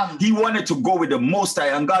high. He wanted to go with the Most High.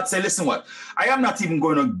 And God said, listen what? I am not even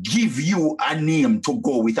going to give you a name to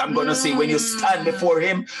go with. I'm going to say when you stand before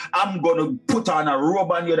him, I'm going to put on a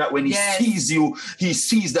robe on you that when he sees you, he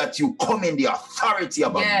sees that you come in the authority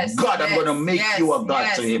of a God. I'm going to make you a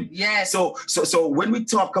God to him. So when we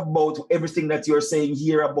talk about everything that you're saying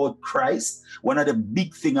here about Christ, one of the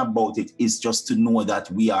big thing about it is just to know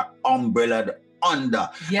that we are umbrellaed under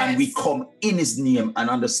and we come in his name and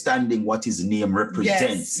understanding what his name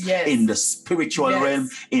represents in the spiritual realm,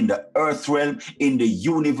 in the earth realm, in the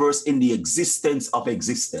universe, in the existence of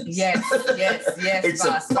existence. It's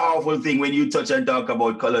Pastor. A powerful thing when you touch and talk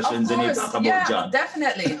about Colossians and you talk about John.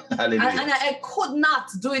 Definitely. Hallelujah. And I could not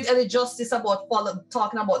do it any justice about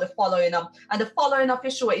talking about the following up. And the following of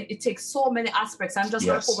Yeshua, it takes so many aspects. I'm just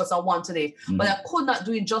going to focus on one today. But I could not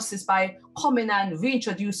do it justice by coming and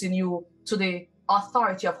reintroducing you to the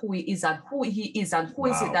authority of who he is and who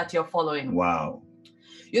is it that you're following. Wow.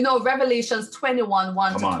 You know, Revelations 21,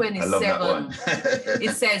 1 to 27,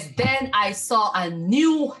 it says, then I saw a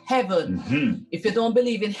new heaven. If you don't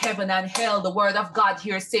believe in heaven and hell, the word of God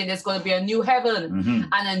here is saying there's going to be a new heaven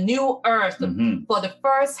and a new earth. For the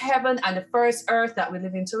first heaven and the first earth that we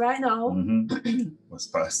live into right now was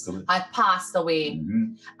passed away. I passed away,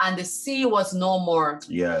 and the sea was no more.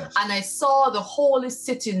 Yes. And I saw the holy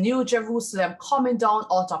city, New Jerusalem, coming down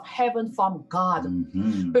out of heaven from God,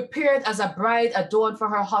 prepared as a bride adorned for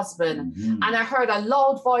her husband. And I heard a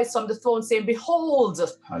loud voice from the throne saying, behold,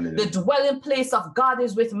 the dwelling place of God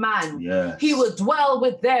is with man. He will dwell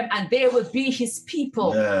with them, and they will be his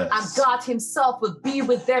people. And God himself will be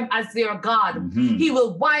with them as their God. He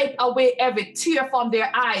will wipe away every tear from their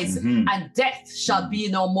eyes, and death shall be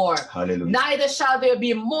no more. Neither shall there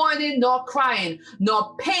be mourning, nor crying,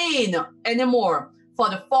 nor pain anymore, for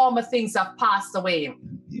the former things have passed away.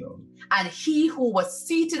 And he who was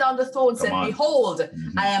seated on the throne said, behold,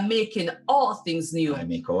 I am making all things new. I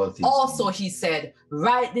make all things also new. He said,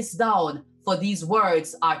 write this down, for these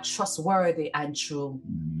words are trustworthy and true.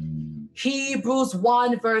 Hebrews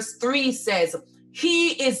 1 verse 3 says,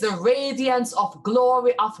 he is the radiance of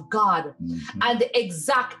glory of God and the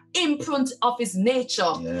exact imprint of his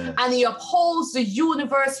nature. And he upholds the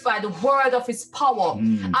universe by the word of his power.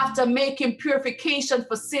 After making purification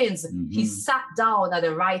for sins, he sat down at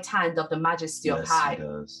the right hand of the majesty of high.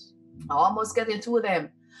 I almost get into them.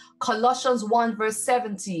 Colossians 1 verse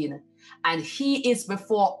 17. And he is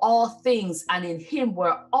before all things, and in him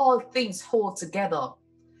were all things hold together.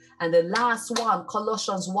 And the last one,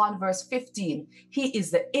 Colossians 1 verse 15, he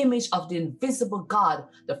is the image of the invisible God,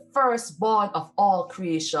 the firstborn of all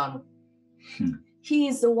creation. He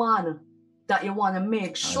is the one that you want to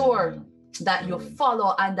make sure that you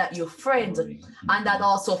follow and that you friend, and that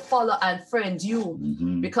also follow and friend you.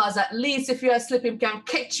 Because at least if you're asleep, he can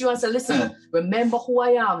catch you and say, listen, remember who I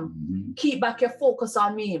am. Keep back your focus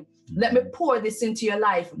on me. Let me pour this into your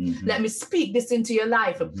life. Let me speak this into your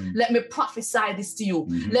life. Let me prophesy this to you.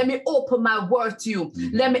 Let me open my word to you.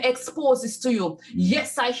 Let me expose this to you.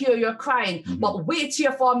 Yes, I hear you're crying, but wait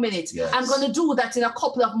here for a minute. I'm going to do that in a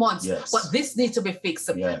couple of months, but this needs to be fixed.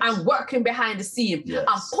 I'm working behind the scene.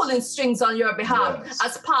 I'm pulling strings on your behalf.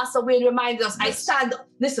 As Pastor Wayne reminded us, I stand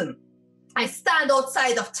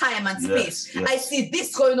outside of time and space. I see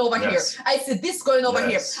this going over here. I see this going over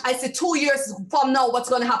here. I see 2 years from now what's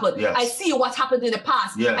going to happen. I see what happened in the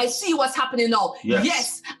past. I see what's happening now.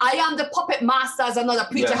 Yes, I am the puppet master, as another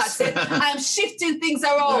preacher has said. I am shifting things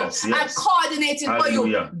around. I'm coordinating for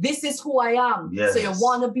you. This is who I am. So you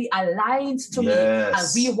want to be aligned to me, and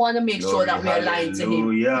we want to make sure that we're aligned to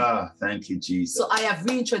him. Thank you, Jesus. So I have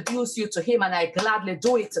reintroduced you to him, and I gladly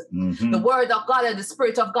do it. The word of God and the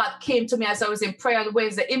Spirit of God came to me as I was in prayer on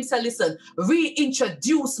Wednesday. Him said, listen,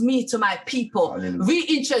 reintroduce me to my people.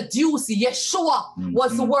 Reintroduce Yeshua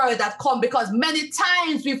was the word that come, because many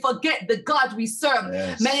times we forget the God we serve.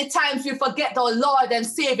 Many times we forget our Lord and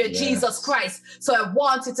Savior Jesus Christ. So I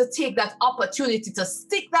wanted to take that opportunity to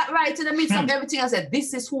stick that right in the midst of everything. I said,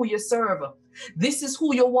 this is who you serve. This is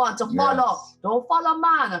who you want to follow. Don't follow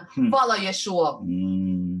man, follow Yeshua.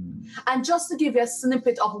 And just to give you a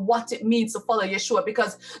snippet of what it means to follow Yeshua,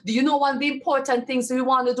 because do you know one of the important things we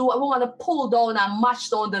want to do? We want to pull down and mash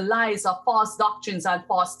down the lies of false doctrines and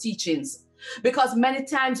false teachings. Because many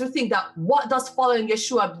times we think that what does following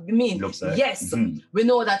Yeshua mean? Like, yes, we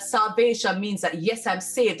know that salvation means that yes, I'm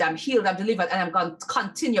saved, I'm healed, I'm delivered, and I'm going to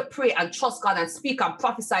continue pray and trust God and speak and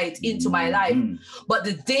prophesy it into my life. But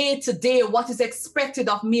the day-to-day, what is expected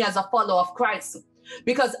of me as a follower of Christ?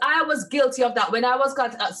 Because I was guilty of that when I was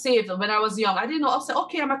got saved when I was young. I didn't know. I said,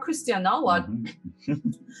 okay, I'm a Christian now. What?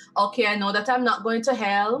 Okay, I know that I'm not going to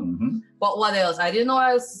hell. But what else? I didn't know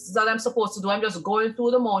that I'm supposed to do. I'm just going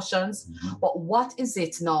through the motions. But what is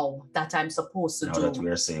it now that I'm supposed to do? Now that we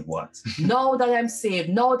are saved, what? Now that I'm saved,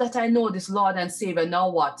 now that I know this Lord and Savior, now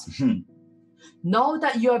what? Now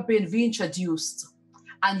that you have been reintroduced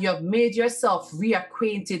and you have made yourself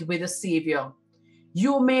reacquainted with the Savior,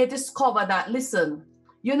 you may discover that, listen,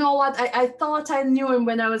 you know what? I thought I knew him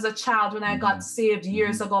when I was a child, when I got saved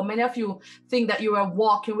years ago. Many of you think that you were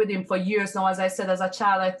walking with him for years now. As I said, as a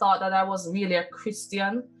child, I thought that I was really a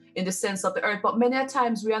Christian in the sense of the earth, but many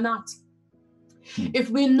times we are not. If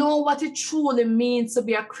we know what it truly means to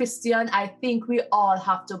be a Christian, I think we all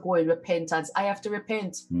have to go in repentance. I have to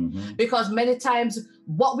repent because many times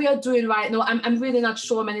what we are doing right now, I'm really not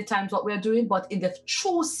sure many times what we are doing, but in the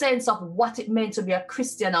true sense of what it meant to be a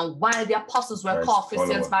Christian and why the apostles were called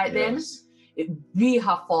Christians back then, we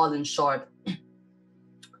have fallen short.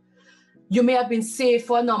 You may have been saved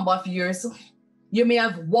for a number of years. You may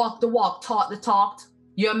have walked the walk, taught the talk.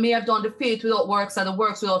 You may have done the faith without works and the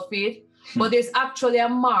works without faith. But there's actually a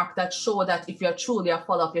mark that shows that if you're truly a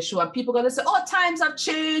follower of Yeshua, and people are going to say, oh, times have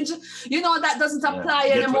changed. You know, that doesn't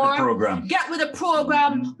apply anymore. Get with the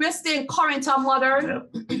program. We're staying current and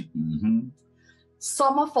modern.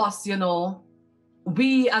 Some of us, you know,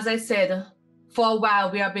 we, as I said, for a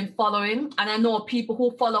while, we have been following, and I know people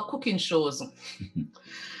who follow cooking shows.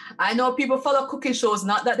 I know people follow cooking shows,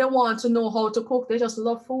 not that they want to know how to cook, they just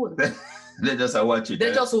love food. They just watch it.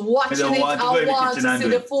 They're just watching it and want to see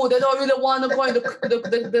the food. They don't really want to go in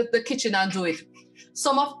the kitchen and do it.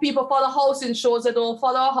 Some of people follow housing shows. They don't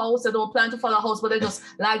follow a house. They don't plan to follow a house, but they just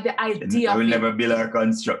like the idea. We never build or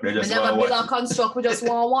construct. They just never build or construct. We just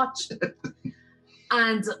want to watch.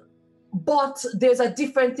 But there's a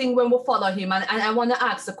different thing when we follow him. And I want to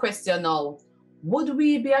ask the question now. Would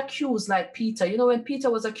we be accused like Peter? You know, when Peter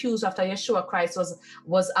was accused after Yeshua Christ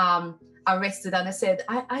was arrested, and I said,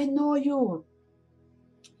 I know you.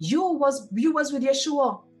 You was with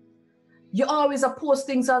Yeshua. You always post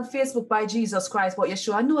things on Facebook by Jesus Christ, but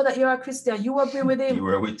Yeshua, I know that you're a Christian. You have been with him. You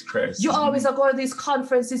were with Christ. You always are going to these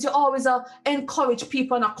conferences. You always encourage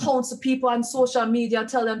people and counsel people on social media,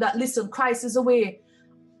 tell them that, listen, Christ is the way.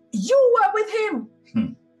 You were with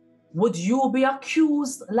him. Would you be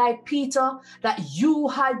accused like Peter that you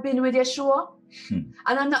had been with Yeshua? And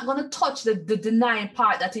I'm not going to touch the denying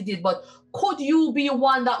part that he did, but could you be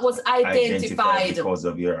one that was identified because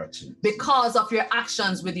of your actions? Because of your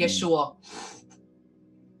actions with Yeshua.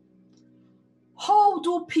 How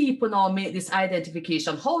do people now make this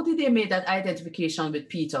identification? How did they make that identification with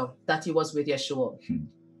Peter that he was with Yeshua?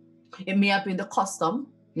 It may have been the custom.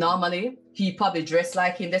 Normally, he probably dressed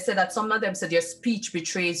like him. They said that some of them said your speech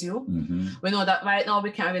betrays you. We know that right now we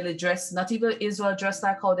can't really dress, not even Israel dressed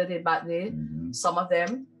like how they did back then. Some of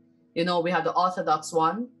them, you know, we have the Orthodox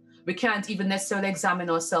one. We can't even necessarily examine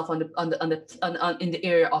ourselves in the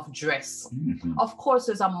area of dress. Of course,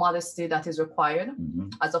 there's a modesty that is required.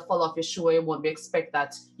 As a follower of Yeshua, you won't be expect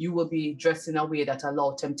that you will be dressed in a way that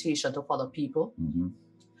allows temptation to follow people.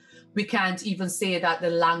 We can't even say that the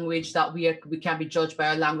language that we can be judged by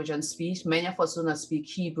our language and speech. Many of us do not speak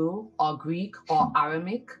Hebrew or Greek or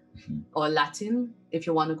Aramaic or Latin, if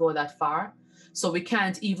you want to go that far. So we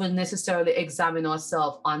can't even necessarily examine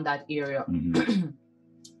ourselves on that area.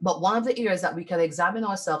 But one of the areas that we can examine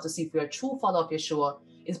ourselves to see if we're a true follower of Yeshua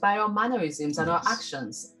is by our mannerisms and our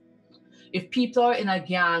actions. If people are in a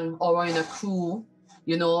gang or in a crew,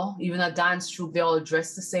 you know, even a dance troupe, they all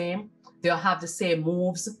dress the same. They'll have the same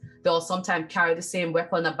moves. They'll sometimes carry the same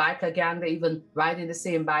weapon, a bike again. They even ride in the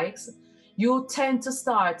same bikes. You tend to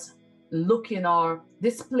start looking or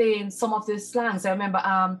displaying some of these slangs. I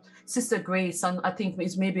remember Sister Grace, I think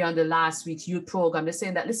it's maybe on the last week's youth program, they're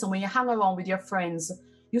saying that, listen, when you hang around with your friends,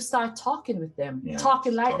 you start talking with them,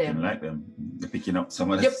 talking like them. You're picking up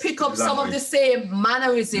some of the pick up some of the same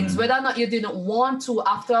mannerisms, whether or not you didn't want to.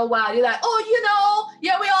 After a while, you're like, oh, you know,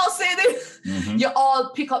 yeah, we all say this. You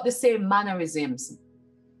all pick up the same mannerisms.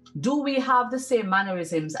 Do we have the same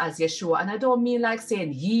mannerisms as Yeshua? And I don't mean like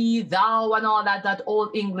saying ye, thou, and all that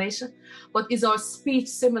old English, but is our speech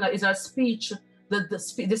similar? Is our speech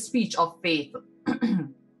the speech of faith?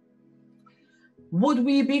 would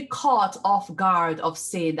we be caught off guard of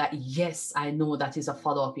saying that, yes, I know that is a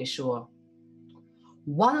follower of Yeshua?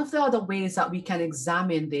 One of the other ways that we can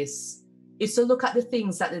examine this is to look at the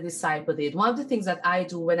things that the disciple did. One of the things that I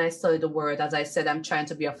do when I study the word, as I said, I'm trying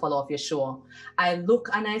to be a follower of Yeshua. I look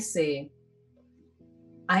and I say,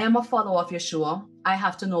 I am a follower of Yeshua. I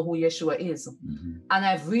have to know who Yeshua is. Mm-hmm. And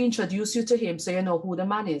I've reintroduced you to him so you know who the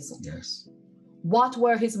man is. Yes. What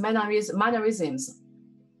were his mannerisms?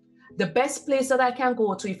 The best place that I can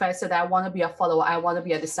go to if I said I want to be a follower, I want to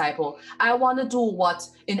be a disciple, I want to do what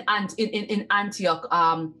in Antioch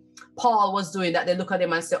Paul was doing, that they look at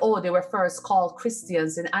him and say, oh, they were first called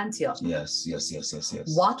Christians in Antioch. Yes.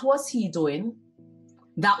 What was he doing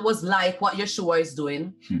that was like what Yeshua is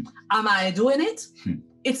doing? Am I doing it?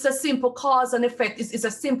 It's a simple cause and effect. It's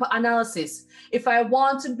a simple analysis. If I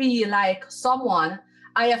want to be like someone,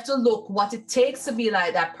 I have to look what it takes to be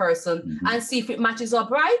like that person and see if it matches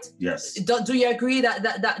up, right? Yes. Do you agree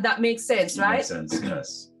that makes sense, right? Makes sense,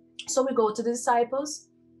 yes. So we go to the disciples,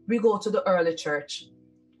 we go to the early church.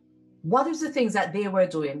 What is the things that they were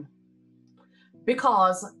doing?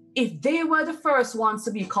 Because if they were the first ones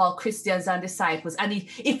to be called Christians and disciples, and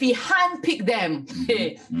if he handpicked them,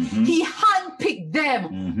 he handpicked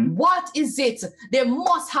them, what is it? They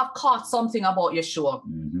must have caught something about Yeshua.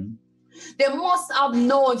 They must have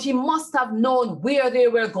known, he must have known where they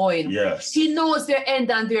were going. Yes. He knows their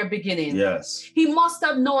end and their beginning. Yes. He must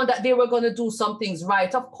have known that they were going to do some things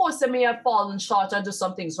right. Of course, they may have fallen short and do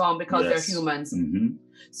some things wrong because they're humans.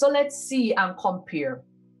 So let's see and compare.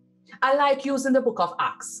 I like using the book of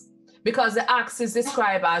Acts, because the Acts is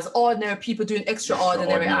described as ordinary people doing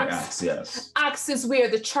extraordinary acts. Yes. Acts is where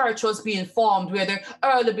the church was being formed, where the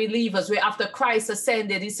early believers, where after Christ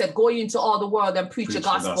ascended, he said, go into all the world and preach the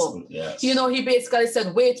gospel. Yes. You know, he basically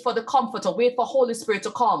said, wait for the Comforter, wait for Holy Spirit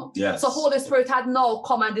to come. Yes. So Holy Spirit had now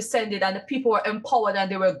come and descended, and the people were empowered and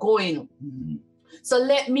they were going. So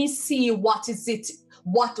let me see what is it,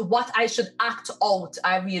 what I should act out.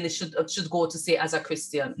 I really should go to say as a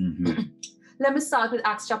Christian. Let me start with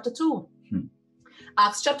Acts chapter 2.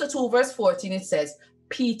 Acts chapter 2, verse 14, it says,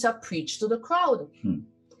 Peter preached to the crowd.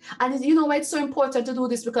 And you know why it's so important to do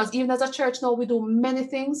this? Because even as a church now, we do many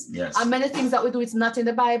things. Yes. And many things that we do, it's not in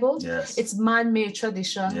the Bible. Yes. It's man-made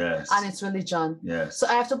tradition. Yes. And it's religion. Yes. So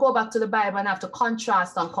I have to go back to the Bible and I have to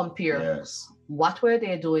contrast and compare. Yes. What were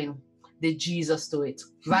they doing? Did Jesus do it?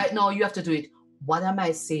 Right now, you have to do it. What am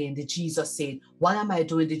I saying? Did Jesus say it? What am I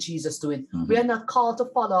doing? Did Jesus do it? We are not called to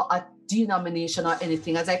follow a denomination or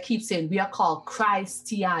anything. As I keep saying, we are called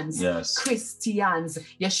Christians, Christians,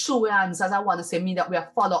 Yeshuans, as I want to say, mean that we are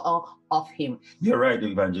followers of him. You're right,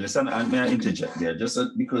 Evangelist. And may I interject there? Just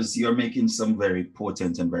because you're making some very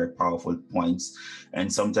potent and very powerful points.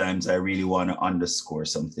 And sometimes I really want to underscore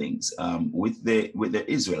some things. With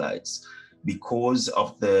the Israelites, because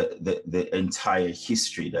of the entire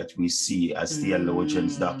history that we see as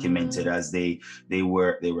theologians documented, as they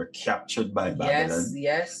were captured by Babylon.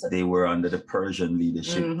 Yes. They were under the Persian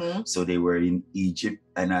leadership. So they were in Egypt.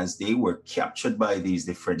 And as they were captured by these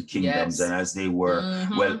different kingdoms, and as they were,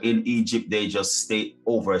 well, in Egypt, they just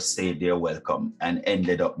overstayed their welcome and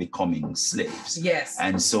ended up becoming slaves. Yes.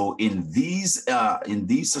 And so in these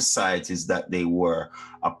societies that they were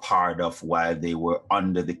a part of while they were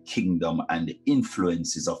under the kingdom and the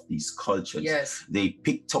influences of these cultures, they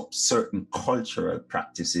picked up certain cultural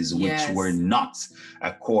practices which were not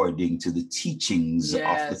according to the teachings of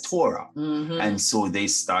the Torah. And so they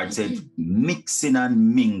started mixing and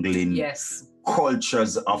mingling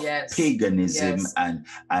cultures of paganism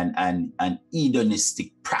and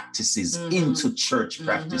hedonistic practices into church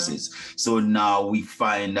practices. So now we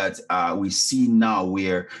find that we see now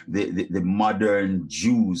where the modern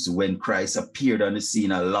Jews, when Christ appeared on the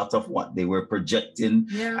scene, a lot of what they were projecting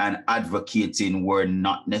and advocating were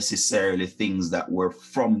not necessarily things that were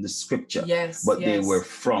from the scripture, but they were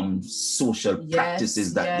from social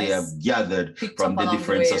practices that they have gathered from the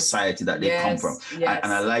different society that they come from.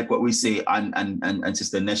 And I like what we say, and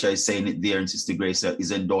Sister Nesha is saying it there, and Sister Grace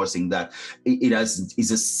is endorsing that it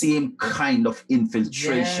is the same kind of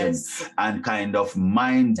infiltration and kind of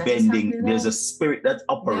mind bending. There's a spirit that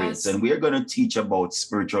operates, and we are going to teach about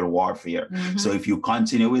spiritual warfare. So if you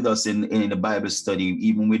continue with us in the Bible study,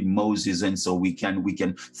 even with Moses, and so we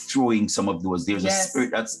can throw in some of those. There's a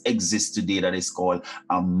spirit that exists today that is called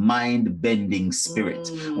a mind bending spirit.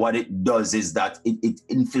 What it does is that it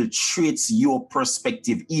infiltrates your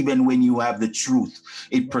perspective, even when you have the truth.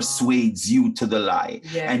 It persuades you to the lie,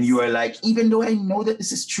 and you are like, even though I know that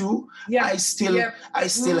this is true, Yeah. I still have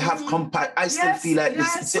I still feel like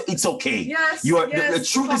it's okay. Yes. You are the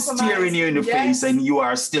truth is staring you in the face, and you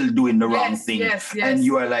are still doing the wrong thing. And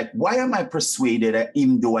you are like, why am I persuaded that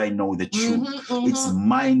even though I know the truth? It's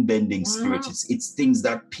mind-bending spirit. It's things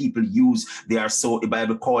that people use. They are so, the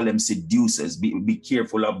Bible call them seducers. Be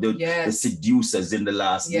careful of the seducers in the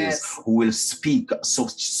last days who will speak so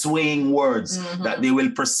swaying words that they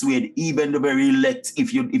will persuade even the very elect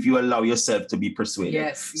if you allow yourself to be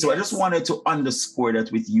persuaded. So I just wanted to underscore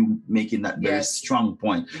that with you making that very strong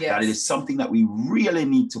point, that it is something that we really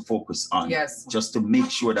need to focus on, just to make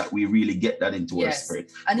sure that we really get that into our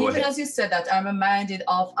spirit. And Go even ahead. As you said that, I'm reminded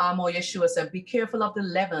of what Yeshua said, be careful of the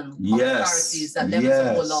leaven of the Pharisees, that leaven's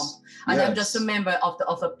a whole lump. And I'm just a member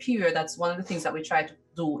of a period. That's one of the things that we try to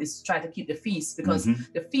do, is try to keep the feast, because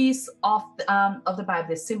the feast of the Bible,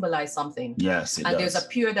 they symbolize something. Yes, it and does. There's a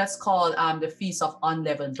period that's called the Feast of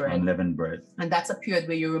Unleavened Bread. Unleavened bread. And that's a period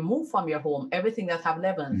where you remove from your home everything that have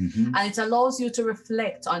leaven. And it allows you to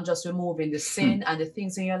reflect on just removing the sin and the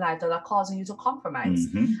things in your life that are causing you to compromise.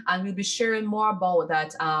 And we'll be sharing more about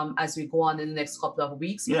that as we go on in the next couple of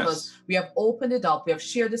weeks, because we have opened it up. We have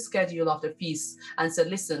shared the schedule of the feast and said,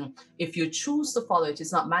 listen, if you choose to follow it,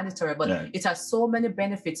 it's not mandatory, but it has so many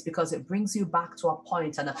benefits because it brings you back to a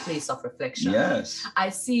point and a place of reflection. Yes. I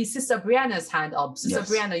see Sister Brianna's hand up. Sister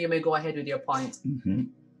Brianna, you may go ahead with your point.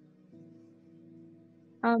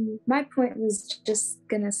 My point was just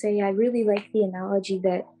gonna say, I really like the analogy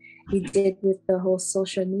that you did with the whole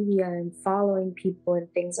social media and following people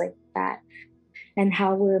and things like that, and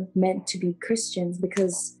how we're meant to be Christians,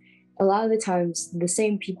 because a lot of the times the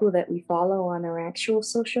same people that we follow on our actual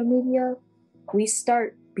social media, we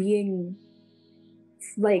start being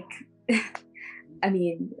like, I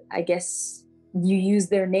mean, I guess you use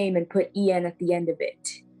their name and put EN at the end of it,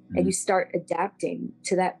 and you start adapting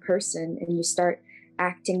to that person, and you start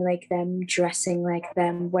acting like them, dressing like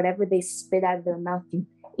them, whatever they spit out of their mouth, you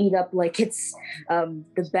eat up like it's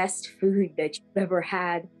the best food that you've ever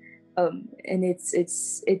had. And it's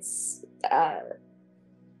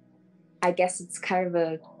I guess it's kind of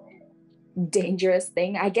a dangerous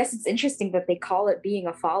thing. I guess it's interesting that they call it being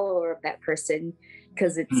a follower of that person,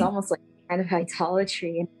 because it's almost like kind of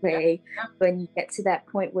idolatry in a way when you get to that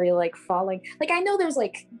point where you're like following. Like, I know there's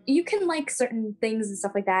like, you can like certain things and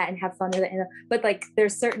stuff like that and have fun with it, but like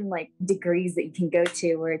there's certain like degrees that you can go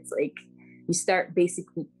to where it's like you start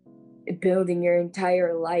basically building your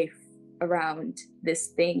entire life around this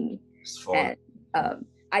thing. And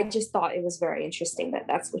I just thought it was very interesting that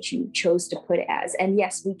that's what you chose to put it as. And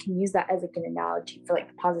yes, we can use that as like an analogy for like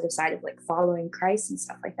the positive side of like following Christ and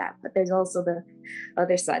stuff like that. But there's also the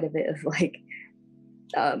other side of it of like,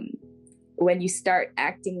 when you start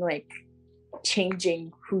acting like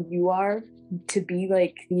changing who you are to be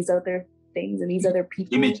like these other things and these other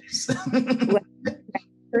people, images,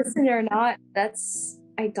 person or not, that's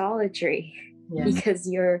idolatry, because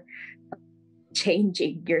you're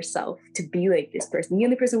changing yourself to be like this person. The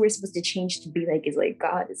only person we're supposed to change to be like is like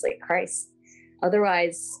God, is like Christ.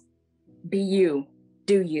 Otherwise, be you,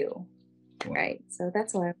 do you, right? So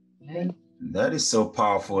that's what I'm saying. That is so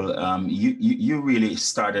powerful. You really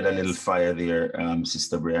started a little fire there,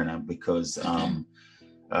 Sister Brianna, because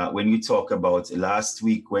when you talk about last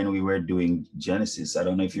week when we were doing Genesis, I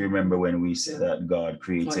don't know if you remember when we said that God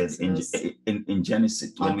created in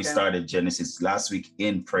Genesis, when we started Genesis last week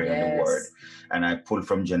in prayer and the word. And I pulled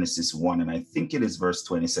from Genesis 1, and I think it is verse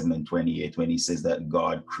 27 and 28, when he says that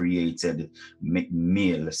God created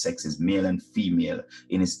male, sex is male and female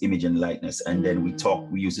in his image and likeness. And then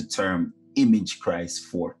we use the term image Christ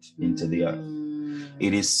forth into the earth.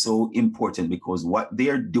 It is so important because what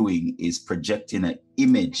they're doing is projecting an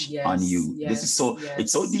image on you. This is so,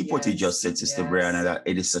 it's so deep what you just said, Sister Brianna, that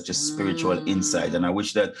it is such a spiritual insight. And I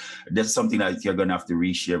wish that that's something that you're going to have to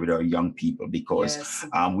reshare with our young people, because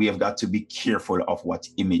we have got to be careful of what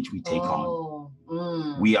image we take on.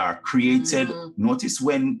 We are created. Notice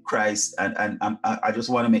when Christ, and I just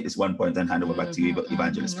want to make this one point and hand over back to you,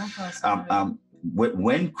 Evangelist.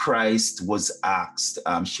 When Christ was asked,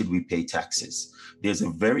 should we pay taxes? There's a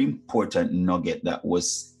very important nugget that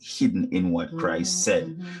was hidden in what Christ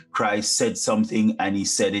said. Christ said something, and he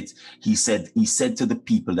said to the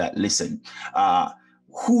people that, listen,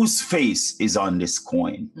 whose face is on this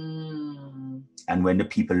coin? And when the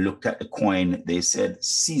people looked at the coin, they said,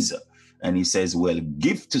 Caesar. And he says, well,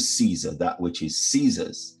 give to Caesar that which is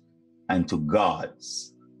Caesar's, and to God's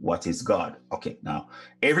what is God. Okay, now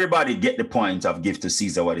everybody get the point of give to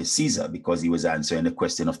Caesar what is Caesar, because he was answering the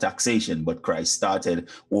question of taxation. But Christ started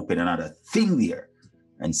opening another thing there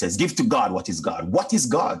and says, give to God what is God. What is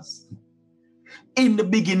God's? In the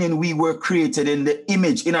beginning, we were created in the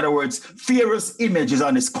image. In other words, Pharaoh's image is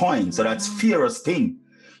on his coin. So that's Pharaoh's thing.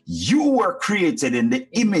 You were created in the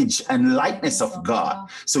image and likeness of God.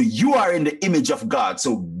 So you are in the image of God.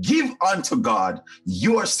 So give unto God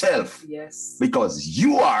yourself. Yes. Because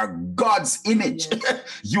you are God's image. Yes.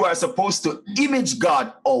 You are supposed to image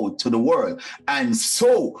God out to the world. And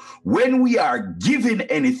so when we are giving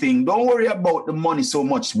anything, don't worry about the money so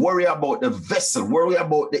much. Worry about the vessel. Worry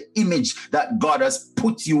about the image that God has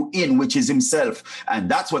put you in, which is himself. And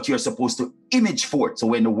that's what you're supposed to image forth. So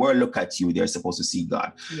when the world look at you, they're supposed to see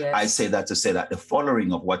God. Yes. I say that to say that the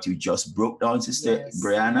following of what you just broke down, Sister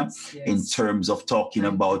Brianna, in terms of talking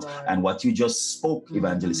about and what you just spoke,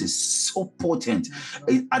 Evangelist, is so potent.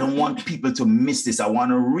 I don't want people to miss this. I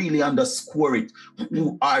want to really underscore it.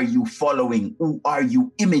 Who are you following? Who are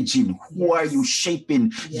you imaging? Who are you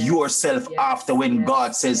shaping yourself after when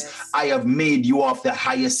God says, I have made you of the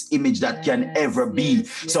highest image that can ever be.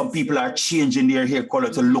 Some people are changing their hair color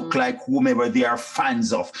to look like whomever they are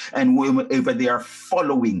fans of and whomever they are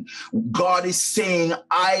following. God is saying,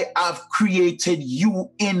 I have created you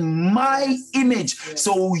in my image.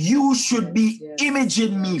 So you should be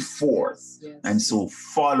imaging me forth. And so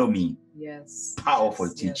follow me. Yes.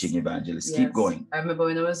 Powerful teaching, Evangelist. Keep going. I remember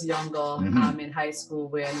when I was younger, in high school,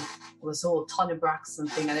 when it was all Tony Braxton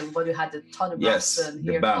thing, and everybody had the Tony Braxton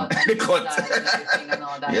haircut and everything and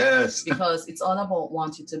all that. Yes. Because it's all about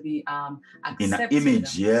wanting to be accepted. In an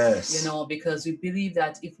image, yes. You know, because we believe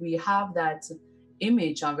that if we have that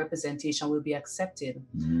image and representation, will be accepted.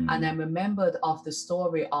 And I remembered of the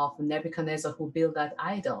story of Nebuchadnezzar who built that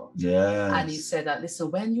idol. Yes. And he said that,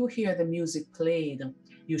 listen, when you hear the music played,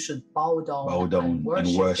 you should bow down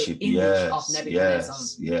and worship the image of Nebuchadnezzar.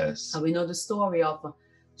 Yes. And we know the story of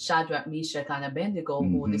Shadrach, Meshach, and Abednego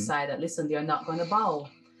who decided, listen, they're not going to bow.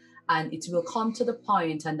 And it will come to the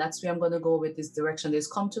point, and that's where I'm going to go with this direction. There's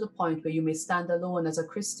come to the point where you may stand alone as a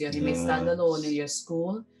Christian. You may stand alone in your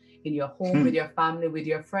school, in your home, with your family, with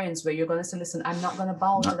your friends, where you're going to say, listen, I'm not going to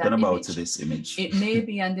bow to that image. Not going to bow to this image. It may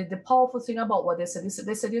be, and the powerful thing about what they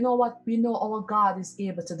said, you know what? We know our God is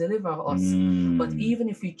able to deliver us. But even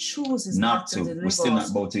if we choose not to deliver us,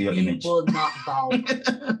 not bow to your image. Will not bow.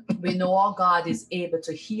 We know our God is able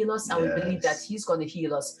to heal us, and we believe that he's going to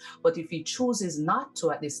heal us. But if he chooses not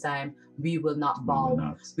to at this time, we will not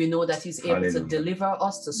bow. We know that he's able to deliver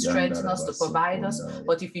us, to strengthen us, to provide us.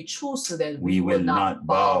 But if we choose to, then we will not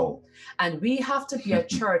bow. And we have to be a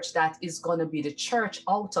church that is going to be the church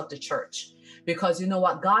out of the church. Because you know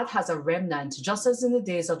what? God has a remnant, just as in the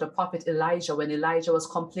days of the prophet Elijah, when Elijah was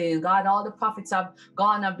complaining, God, all the prophets have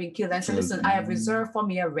gone, have been killed. And said, listen, I have reserved for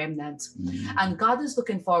me a remnant. And God is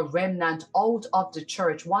looking for a remnant out of the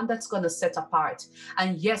church, one that's going to set apart.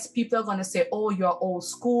 And yes, people are going to say, oh, you're old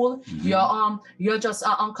school. You're just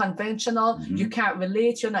unconventional. You can't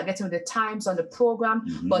relate. You're not getting with the times on the program.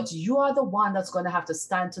 But you are the one that's going to have to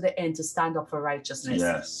stand to the end to stand up for righteousness.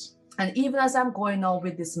 Yes. And even as I'm going on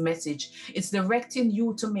with this message, it's directing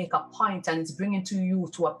you to make a point, and it's bringing you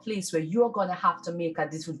to a place where you're going to have to make a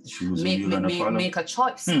choice.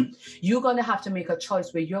 You're going to have to make a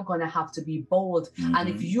choice where you're going to have to be bold. And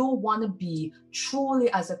if you want to be truly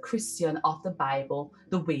as a Christian of the Bible,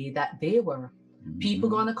 the way that they were. People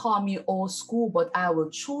going to call me old school, but I will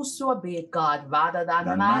choose to obey God rather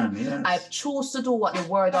than man. Yes. I choose to do what the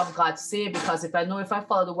word of God say, because if I know if I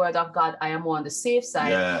follow the word of God, I am on the safe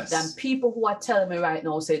side than people who are telling me right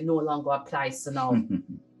now say it no longer applies to now.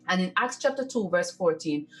 And in Acts chapter 2, verse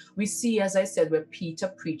 14, we see, as I said, where Peter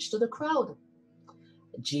preached to the crowd.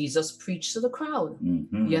 Jesus preached to the crowd.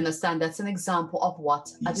 You understand? That's an example of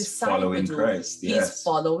what a disciple following do. Christ. He's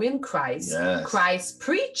following Christ. Yes. Christ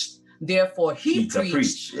preached. Therefore, he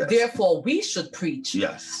preached. Therefore, we should preach.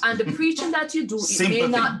 Yes. And the preaching that you do, it may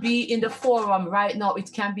not be in the forum right now.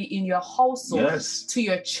 It can be in your household, to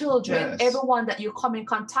your children, everyone that you come in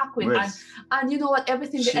contact with. And you know what?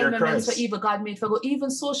 Everything the elements for evil God made for good. Even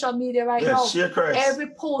social media right now. Every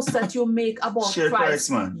post that you make about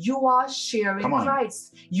Christ, you are sharing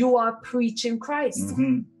Christ. You are preaching Christ.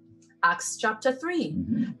 Acts chapter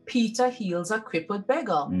 3, Peter heals a crippled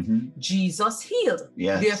beggar. Jesus healed.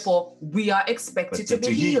 Therefore, we are expected to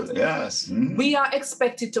be healed. We are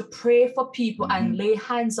expected to pray for people and lay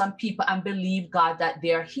hands on people and believe God that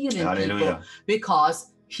they are healing people,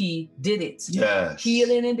 because he did it.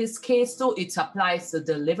 Healing in this case too, it applies to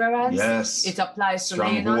deliverance. It applies to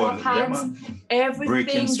laying on of hands.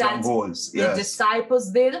 Everything that the disciples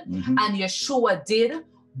did and Yeshua did,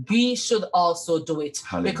 we should also do it,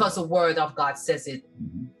 because the word of God says it.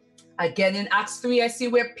 Again, in Acts 3, I see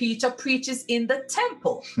where Peter preaches in the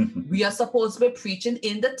temple. We are supposed to be preaching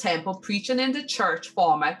in the temple, preaching in the church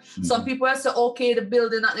format. Some people will say, okay, the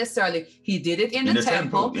building, not necessarily. He did it in the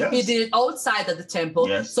temple. Yes. He did it outside of the temple.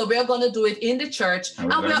 Yes. So we're going to do it in the church, and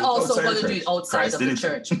we're also going to do it outside of the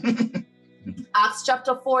church. Acts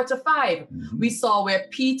chapter 4-5, we saw where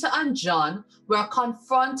Peter and John were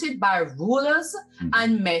confronted by rulers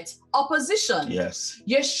and met opposition. Yes.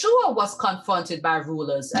 Yeshua was confronted by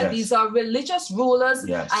rulers, and these are religious rulers,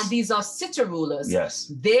 and these are city rulers.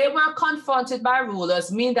 Yes. They were confronted by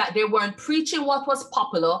rulers, meaning that they weren't preaching what was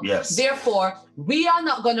popular. Yes. Therefore, we are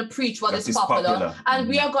not going to preach what is popular, and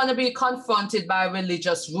we are going to be confronted by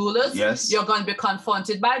religious rulers. Yes. You're going to be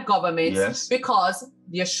confronted by governments, because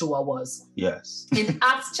Yeshua was. Yes. In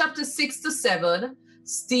Acts chapter 6-7,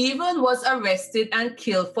 Stephen was arrested and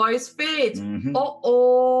killed for his faith. We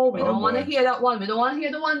don't want to hear that one. We don't want to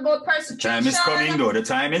hear the one about persecution. The time is coming, though. The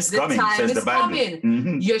time is coming, says the Bible.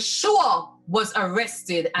 Yeshua was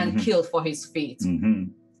arrested and killed for his faith.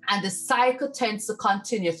 And the cycle tends to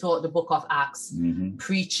continue throughout the book of Acts.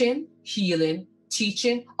 Preaching, healing,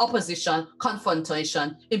 teaching, opposition,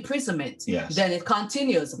 confrontation, imprisonment. Yes. Then it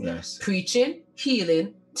continues. Yes. Preaching,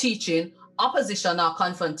 healing, teaching, opposition or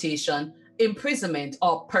confrontation, imprisonment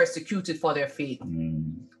or persecuted for their faith.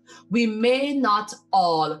 We may not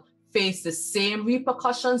all face the same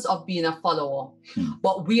repercussions of being a follower,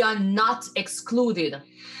 but we are not excluded.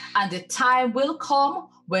 And the time will come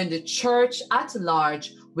when the church at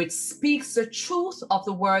large, which speaks the truth of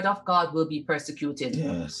the word of God, will be persecuted.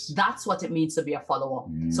 Yes. That's what it means to be a follower.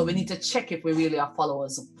 So we need to check if we really are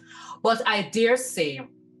followers. But I dare say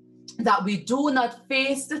that we do not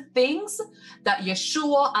face the things that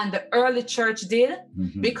Yeshua and the early church did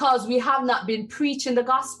because we have not been preaching the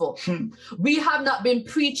gospel. We have not been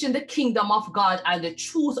preaching the kingdom of God and the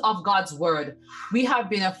truth of God's word. We have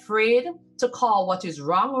been afraid to call what is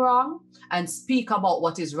wrong, wrong, and speak about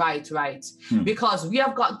what is right, right. Because we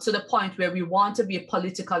have gotten to the point where we want to be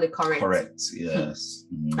politically correct. Correct, yes.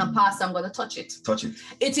 And Pastor, I'm going to touch it. Touch it.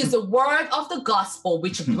 It is the word of the gospel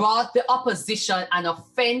which brought the opposition and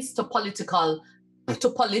offense to political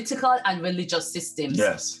and religious systems.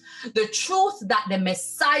 Yes. The truth that the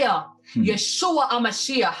Messiah, Yeshua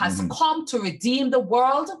HaMashiach, has come to redeem the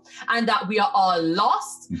world, and that we are all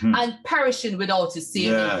lost and perishing without his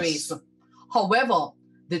saving grace. However,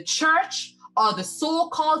 the church, or the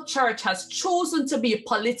so-called church, has chosen to be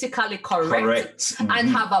politically correct. And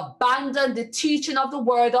have abandoned the teaching of the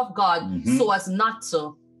word of God so as not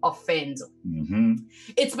to offend.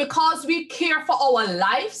 It's because we care for our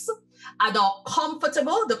lives and are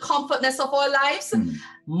comfortable, the comfortness of our lives,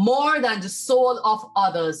 more than the soul of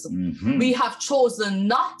others. We have chosen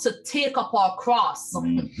not to take up our cross,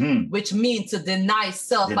 which means to deny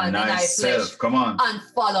self and deny flesh. Come on. And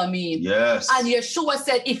follow me. Yes. And Yeshua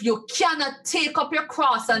said, if you cannot take up your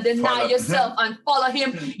cross and deny yourself and follow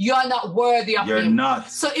him, you're not worthy of him. You're not.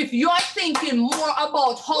 So if you're thinking more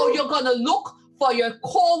about how you're going to look for your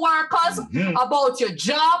co-workers, about your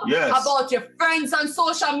job, about your friends on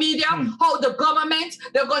social media, how the government,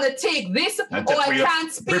 they're going to take this, or I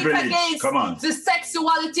can't speak against the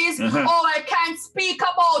sexualities, or I can't speak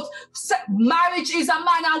about marriage is a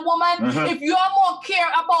man and woman. If you are more care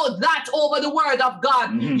about that over the word of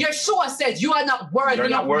God, Yeshua said you are not worthy. You're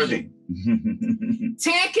not worthy.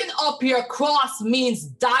 Taking up your cross means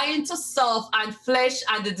dying to self and flesh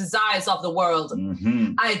and the desires of the world.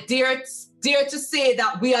 I dare to say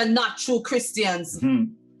that we are not true Christians.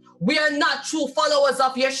 We are not true followers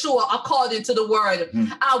of Yeshua according to the word.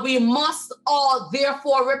 And we must all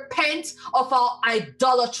therefore repent of our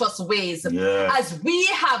idolatrous ways, as we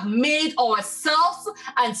have made ourselves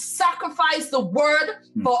and sacrificed the word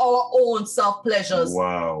for our own self-pleasures.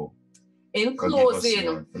 Wow. In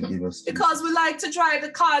closing, because we like to drive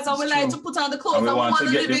the cars and we like to put on the clothes and we want to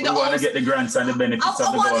live in the house. We want to get the grants and the benefits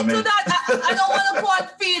of the government. I want to do that. I don't want to go and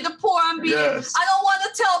feed the poor and be. I don't want to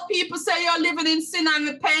tell people, say you're living in sin and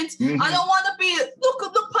repent. I don't want to be, look,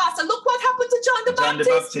 Pastor, look what happened to John the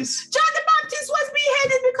Baptist. John the Baptist was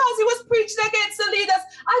beheaded because he was preaching against the leaders.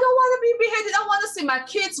 I don't want to be beheaded. I want to see my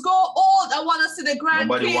kids go old. I want to see the grandkids.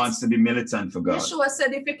 Nobody wants to be militant for God. Yeshua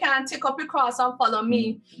said, if you can't take up your cross and follow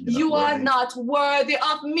me, you are not worthy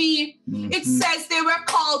of me. It says they were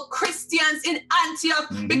called Christians in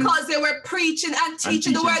Antioch because they were preaching and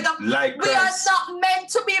teaching the word of God. We are not meant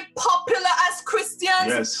to be popular as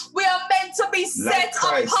Christians. We are meant to be set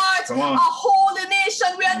apart, a holy nation.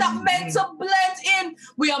 We are not meant to blend in.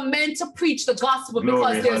 We are meant to preach the gospel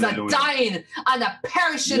because there's a dying and a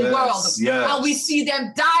perishing world. And we see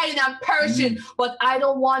them dying and perishing. but I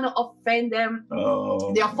don't want to offend them.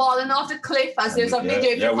 Oh. They're falling off the cliff, as there's a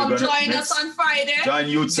video. If you come join us on Friday, join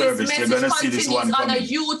youth service. You're gonna see this one on a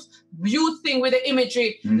youth thing with the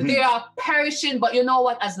imagery. They are perishing, but you know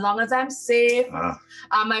what? As long as I'm safe,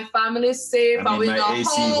 and my family is safe, and we're in a AC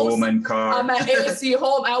house, home and car, and my AC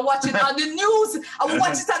home, I watch it on the news. I will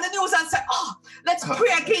watch it on the news and say, oh, let's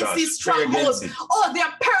pray against these strongholds. Oh, they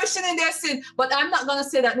are perishing in their sin. But I'm not going to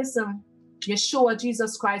say that. Listen, Yeshua,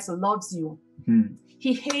 Jesus Christ, loves you.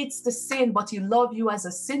 He hates the sin, but he loves you as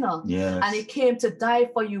a sinner. Yes. And he came to die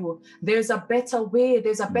for you. There's a better way.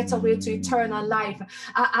 There's a better way to eternal life.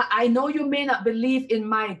 I know you may not believe in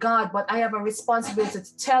my God, but I have a responsibility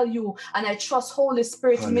to tell you, and I trust Holy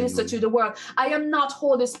Spirit to minister to the world. I am not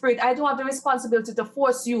Holy Spirit. I don't have the responsibility to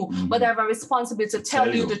force you, but I have a responsibility to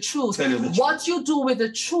tell you the truth. What you do with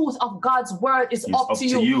the truth of God's word is up to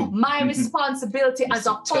you. My responsibility as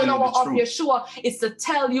a follower of Yeshua is to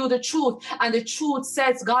tell you the truth. And the truth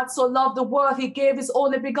says, God so loved the world, he gave his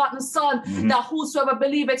only begotten son, that whosoever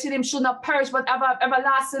believeth in him should not perish but have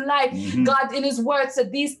everlasting life. God in his word said,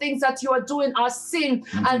 these things that you are doing are sin,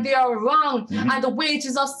 and they are wrong, and the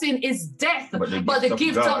wages of sin is death, but the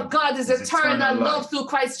gift of God is eternal love through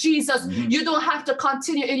Christ Jesus. You don't have to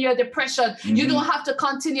continue in your depression. You don't have to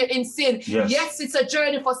continue in sin. Yes, it's a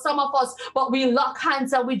journey for some of us, but we lock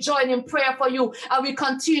hands and we join in prayer for you, and we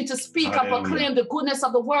continue to speak and proclaim the goodness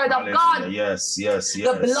of the word of God.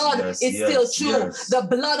 The blood is still true. The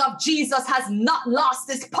blood of Jesus has not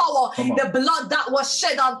lost its power. The blood that was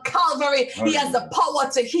shed on Calvary, he has the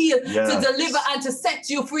power to heal, to deliver, and to set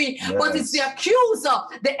you free. But it's the accuser,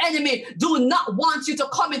 the enemy, do not want you to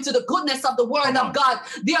come into the goodness of the word of God.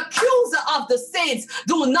 The accuser of the saints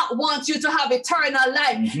do not want you to have eternal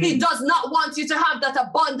life. He does not want you to have that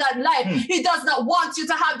abundant life. He does not want you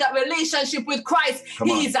to have that relationship with Christ.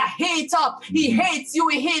 He is a hater. He hates you.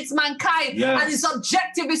 He hates mankind. And his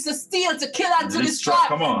objective is to steal, to kill, and to destroy.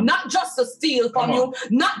 Not just to steal from you,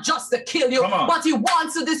 not just to kill you, but he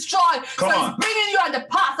wants to destroy. So he's bringing you on the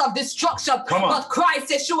path of destruction. But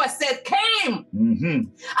Christ, Yeshua said, came.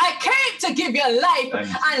 I came to give you life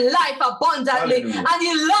and life abundantly. And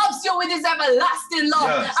he loves you with his everlasting love.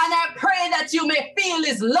 And I pray that you may feel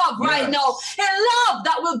his love right now. His love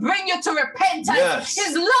that will bring you to repentance.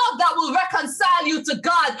 His love that will reconcile you to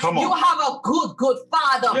God. You have a good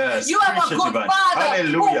father. You have a good father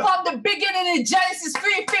who from the beginning in Genesis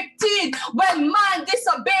 3:15, when man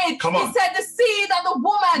disobeyed, he said the seed of the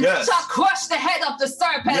woman shall crush the head of the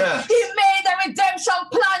serpent. He made a redemption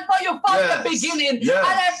plan for you from the beginning. And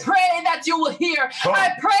I pray that you will hear.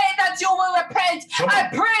 I pray that you will repent. I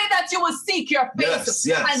pray that you will seek your face.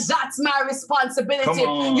 And that's my responsibility.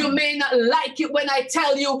 You may not like it when I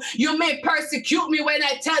tell you. You may persecute me when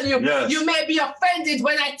I tell you. You may be offended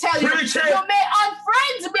when I tell you. You may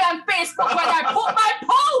unfriend me on Facebook when I put my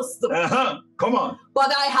post.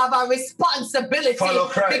 But I have a responsibility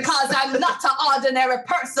because I'm not an ordinary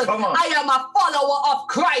person. I am a follower of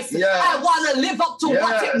Christ. I want to live up to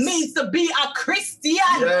what it means to be a Christian.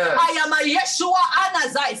 I am a Yeshua, and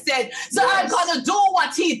as I said, so I'm going to do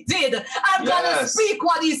what he did. I'm going to speak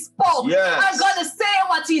what he spoke. I'm going to say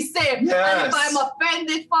what he said. And if I'm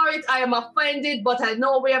offended for it, I am offended, but I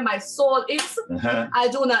know where my soul is. I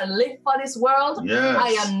do not live for this world.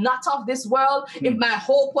 I am not of this world. If my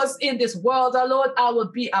hope was in this world alone, I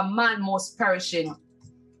would be a man most perishing.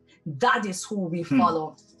 That is who we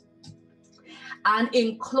follow. And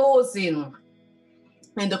in closing,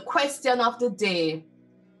 in the question of the day,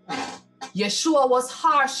 Yeshua was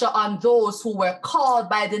harsher on those who were called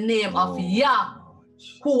by the name of Yah,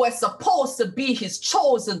 who were supposed to be his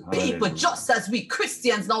chosen people, just as we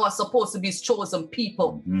Christians now are supposed to be his chosen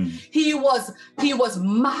people. He was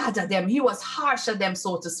mad at them. He was harsh at them,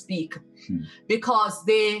 so to speak, because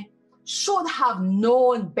they should have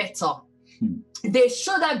known better. They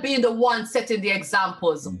should have been the ones setting the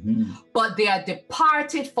examples, but they are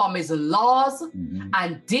departed from his laws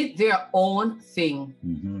and did their own thing.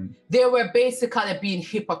 They were basically being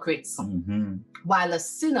hypocrites, while a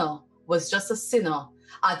sinner was just a sinner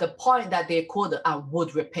at the point that they could and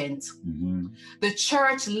would repent. The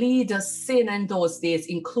church leaders' sin in those days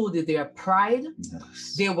included their pride.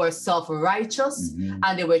 They were self-righteous,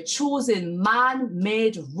 and they were choosing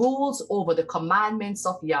man-made rules over the commandments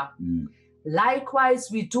of Yah. Likewise,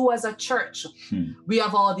 we do as a church. We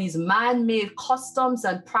have all these man-made customs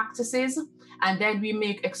and practices, and then we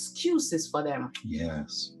make excuses for them.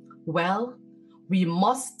 Well, we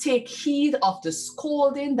must take heed of the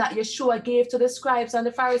scolding that Yeshua gave to the scribes and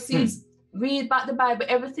the Pharisees. read back the Bible,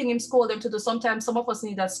 everything him scold them to do. Sometimes some of us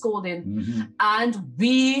need that scolding. And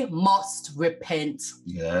we must repent.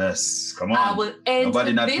 Yes, come on. I will end Nobody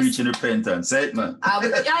with not this. Preaching repentance. Say it, man.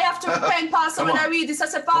 I have to repent, Pastor, when I read this. I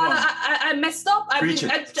said, Father, I messed up.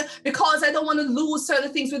 Because I don't want to lose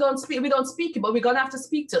certain things. We don't speak it, but we're going to have to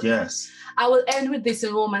speak to. Yes. I will end with this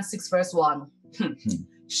in Romans 6, verse 1.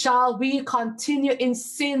 Shall we continue in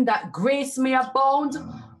sin that grace may abound?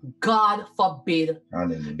 God forbid.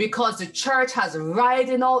 Hallelujah. Because the church has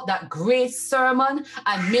riding out that great sermon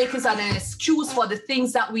and make it an excuse for the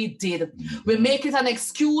things that we did. We make it an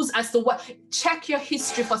excuse as to what. Check your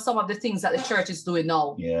history for some of the things that the church is doing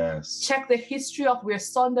now. Yes. Check the history of where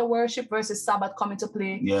Sunday worship versus Sabbath come into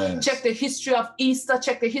play. Yes. Check the history of Easter.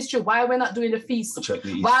 Check the history why we're not doing the feast.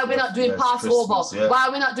 Why we're not doing Passover. Why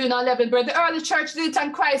we're not doing unleavened bread. The early church did it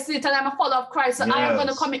and Christ did it, and I'm a follower of Christ, so I am going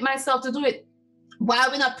to commit myself to do it. Why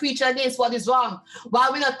are we not preaching against what is wrong? Why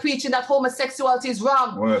are we not preaching that homosexuality is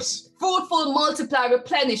wrong? Worse. Fruitful, multiply,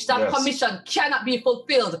 replenish. That commission cannot be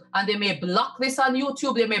fulfilled. And they may block this on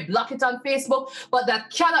YouTube. They may block it on Facebook. But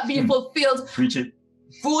that cannot be fulfilled. Preach it.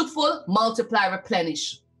 Fruitful, multiply,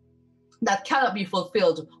 replenish. That cannot be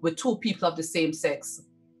fulfilled with two people of the same sex.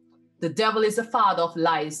 The devil is the father of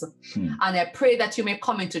lies. And I pray that you may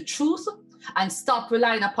come into truth and stop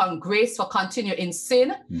relying upon grace for continue in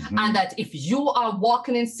sin. And that if you are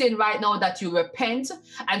walking in sin right now, that you repent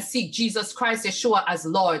and seek Jesus Christ, Yeshua, as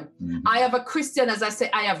Lord. I have a Christian, as I say,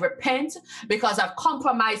 I have repent because I've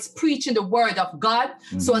compromised preaching the word of God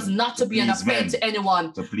so as not to be an offense to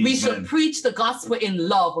anyone. We should preach the gospel in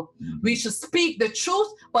love. We should speak the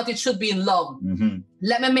truth, but it should be in love.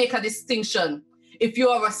 Let me make a distinction. If you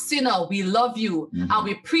are a sinner, we love you and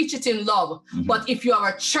we preach it in love. But if you are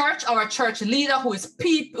a church or a church leader who is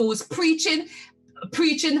preaching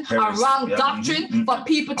a wrong doctrine for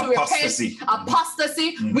people to repent,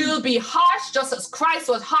 apostasy, we will be harsh, just as Christ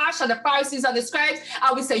was harsh on the Pharisees and the scribes.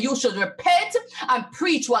 And we say you should repent and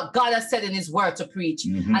preach what God has said in his word to preach.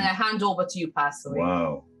 And I hand over to you, Pastor.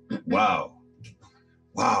 Wow. Wow.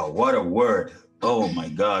 Wow. What a word. Oh my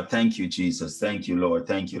God. Thank you, Jesus. Thank you, Lord.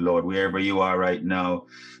 Thank you, Lord. Wherever you are right now,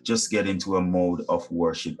 just get into a mode of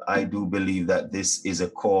worship. I do believe that this is a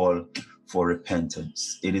call for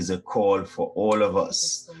repentance. It is a call for all of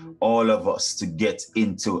us to get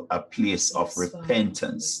into a place of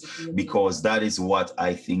repentance, because that is what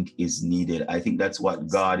I think is needed. I think that's what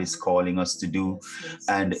God is calling us to do.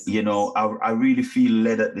 And, you know, I really feel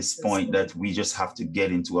led at this point that we just have to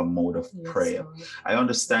get into a mode of prayer. I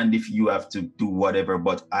understand if you have to do whatever,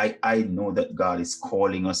 but I know that God is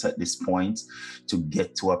calling us at this point to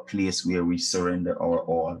get to a place where we surrender our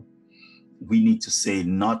all. We need to say,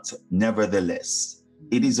 not nevertheless.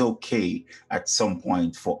 It is okay at some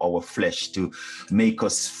point for our flesh to make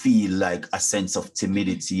us feel like a sense of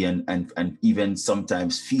timidity and even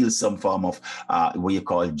sometimes feel some form of what you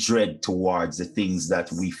call dread towards the things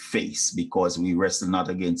that we face, because we wrestle not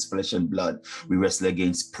against flesh and blood. We wrestle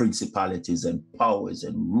against principalities and powers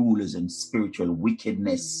and rulers and spiritual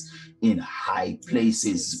wickedness in high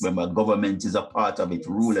places. Remember, government is a part of it,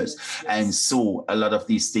 rulers. And so a lot of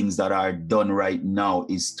these things that are done right now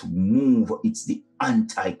is to move, it's the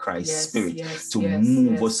Antichrist spirit to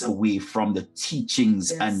move us away from the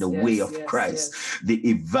teachings and the way of Christ. The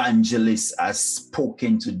evangelist has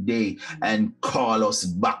spoken today and call us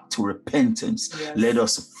back to repentance. Let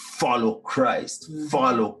us follow Christ,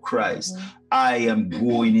 follow Christ. I am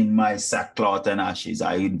going in my sackcloth and ashes.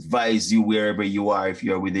 I advise you, wherever you are, if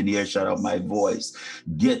you're within earshot of my voice,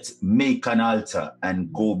 make an altar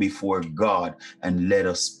and go before God and let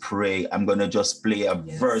us pray. I'm going to just play a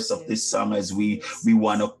verse of this song as we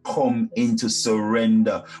want to come into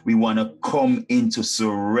surrender. We want to come into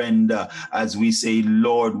surrender as we say,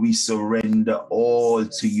 Lord, we surrender all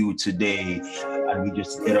to you today. And we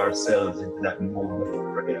just get ourselves into that moment of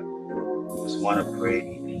prayer. We just want to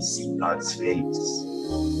pray and see God's face.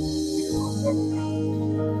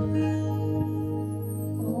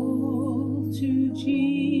 All to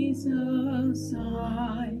Jesus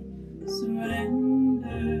I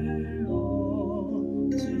surrender, all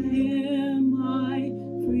to him I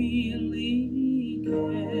freely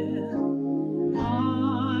give.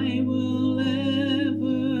 I will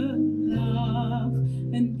ever love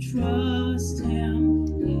and trust him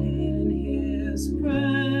in his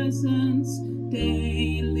presence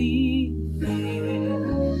daily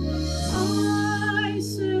live. I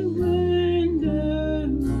surrender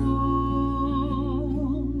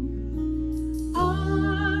all.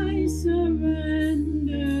 I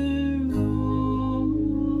surrender all.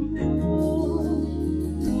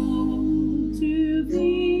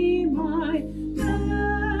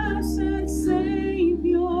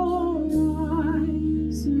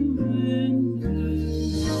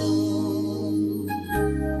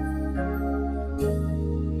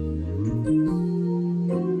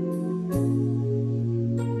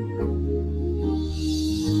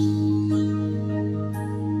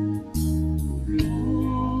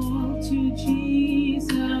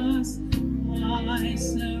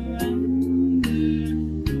 surrender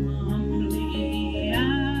humbly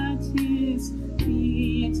at his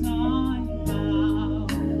feet I bow.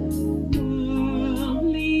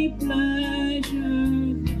 Worldly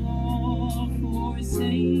pleasure, all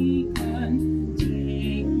forsaken.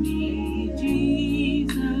 Take me,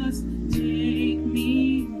 Jesus, take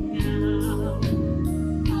me now.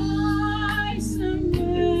 I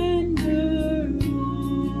surrender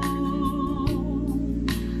all.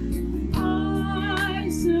 I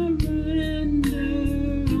surrender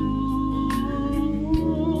all.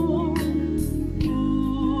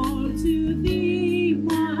 All to thee,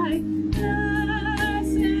 my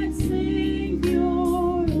blessed Savior,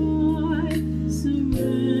 I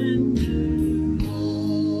surrender all.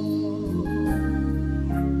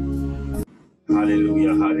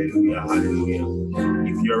 Hallelujah, hallelujah, hallelujah.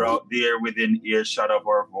 If you're out there within earshot of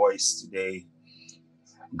our voice today,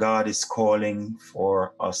 God is calling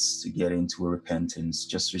for us to get into repentance.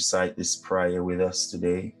 Just recite this prayer with us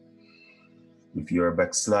today. If you're a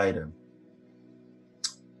backslider,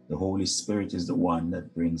 the Holy Spirit is the one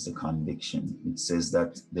that brings the conviction. It says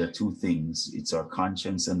that there are two things. It's our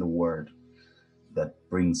conscience and the word that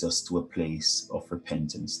brings us to a place of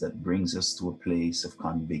repentance, that brings us to a place of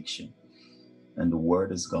conviction. And the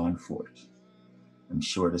word has gone forth. I'm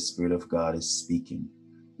sure the Spirit of God is speaking.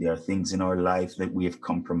 There are things in our life that we have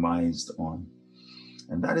compromised on.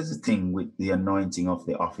 And that is the thing with the anointing of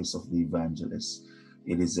the office of the evangelist.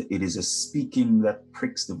 It is a speaking that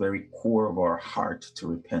pricks the very core of our heart to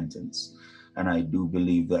repentance. And I do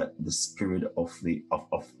believe that the Spirit of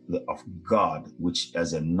God, which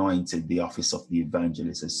has anointed the office of the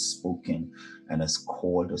evangelist, has spoken and has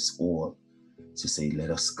called us all to say, let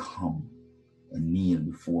us come and kneel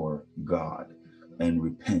before God and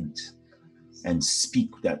repent and speak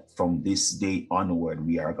that from this day onward,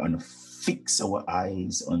 we are going to fix our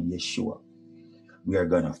eyes on Yeshua. We are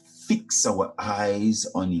going to fix our eyes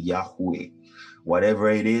on Yahweh. Whatever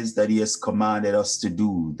it is that he has commanded us to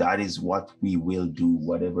do, that is what we will do.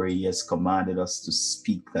 Whatever he has commanded us to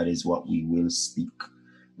speak, that is what we will speak.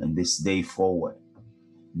 And this day forward,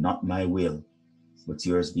 not my will, but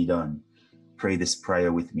yours be done. Pray this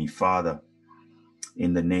prayer with me. Father,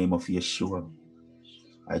 in the name of Yeshua,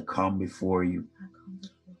 I come before you.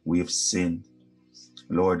 We have sinned.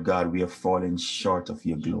 Lord God, we have fallen short of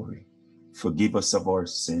your glory. Forgive us of our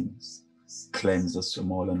sins. Cleanse us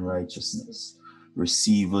from all unrighteousness.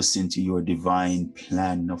 Receive us into your divine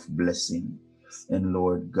plan of blessing. And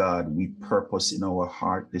Lord God, we purpose in our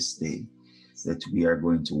heart this day that we are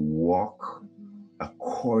going to walk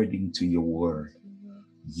according to your word.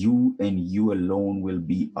 You and you alone will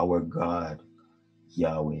be our God,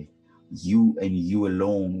 Yahweh. You and you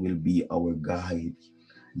alone will be our guide.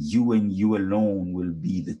 You and you alone will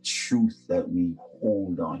be the truth that we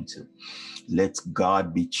hold on to. Let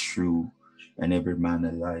God be true and every man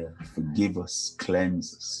a liar. Forgive us,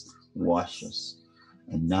 cleanse us, wash us,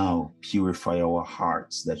 and now purify our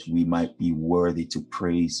hearts that we might be worthy to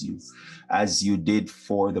praise you, as you did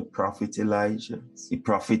for the prophet Elijah, the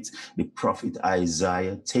prophet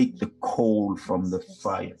Isaiah. Take the coal from the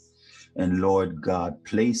fire, and Lord God,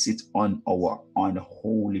 place it on our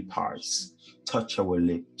unholy parts. Touch our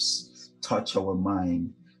lips, touch our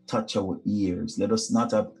mind, touch our ears. Let us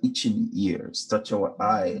not have itching ears. Touch our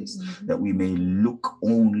eyes, that we may look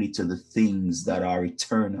only to the things that are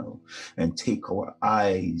eternal and take our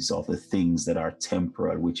eyes off the things that are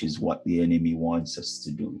temporal, which is what the enemy wants us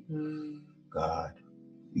to do. God,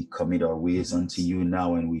 we commit our ways unto you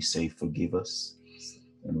now, and we say, forgive us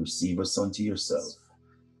and receive us unto yourself.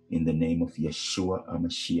 In the name of Yeshua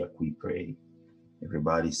HaMashiach, we pray.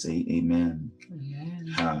 Everybody say amen.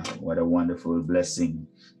 Amen. What a wonderful blessing.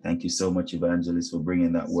 Thank you so much, Evangelist, for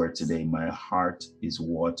bringing that word today. My heart is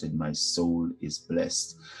watered. My soul is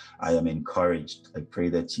blessed. I am encouraged. I pray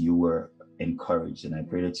that you were encouraged, and I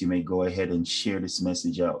pray that you may go ahead and share this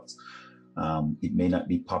message out. It may not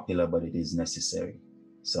be popular, but it is necessary.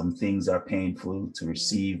 Some things are painful to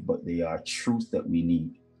receive, but they are truth that we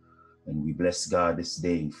need. And we bless God this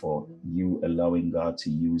day for you allowing God to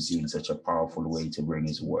use you in such a powerful way to bring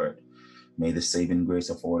his word. May the saving grace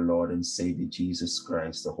of our Lord and Savior Jesus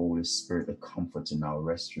Christ, the Holy Spirit, the comfort and our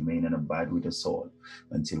rest, remain and abide with us all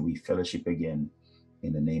until we fellowship again.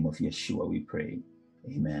 In the name of Yeshua we pray.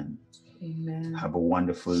 Amen. Amen. Have a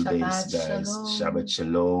wonderful day, guys. Shalom. Shabbat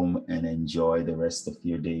shalom, and enjoy the rest of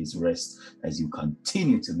your day's rest as you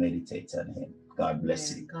continue to meditate on him. God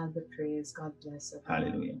bless you. God be praised. God bless you.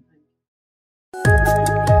 Hallelujah.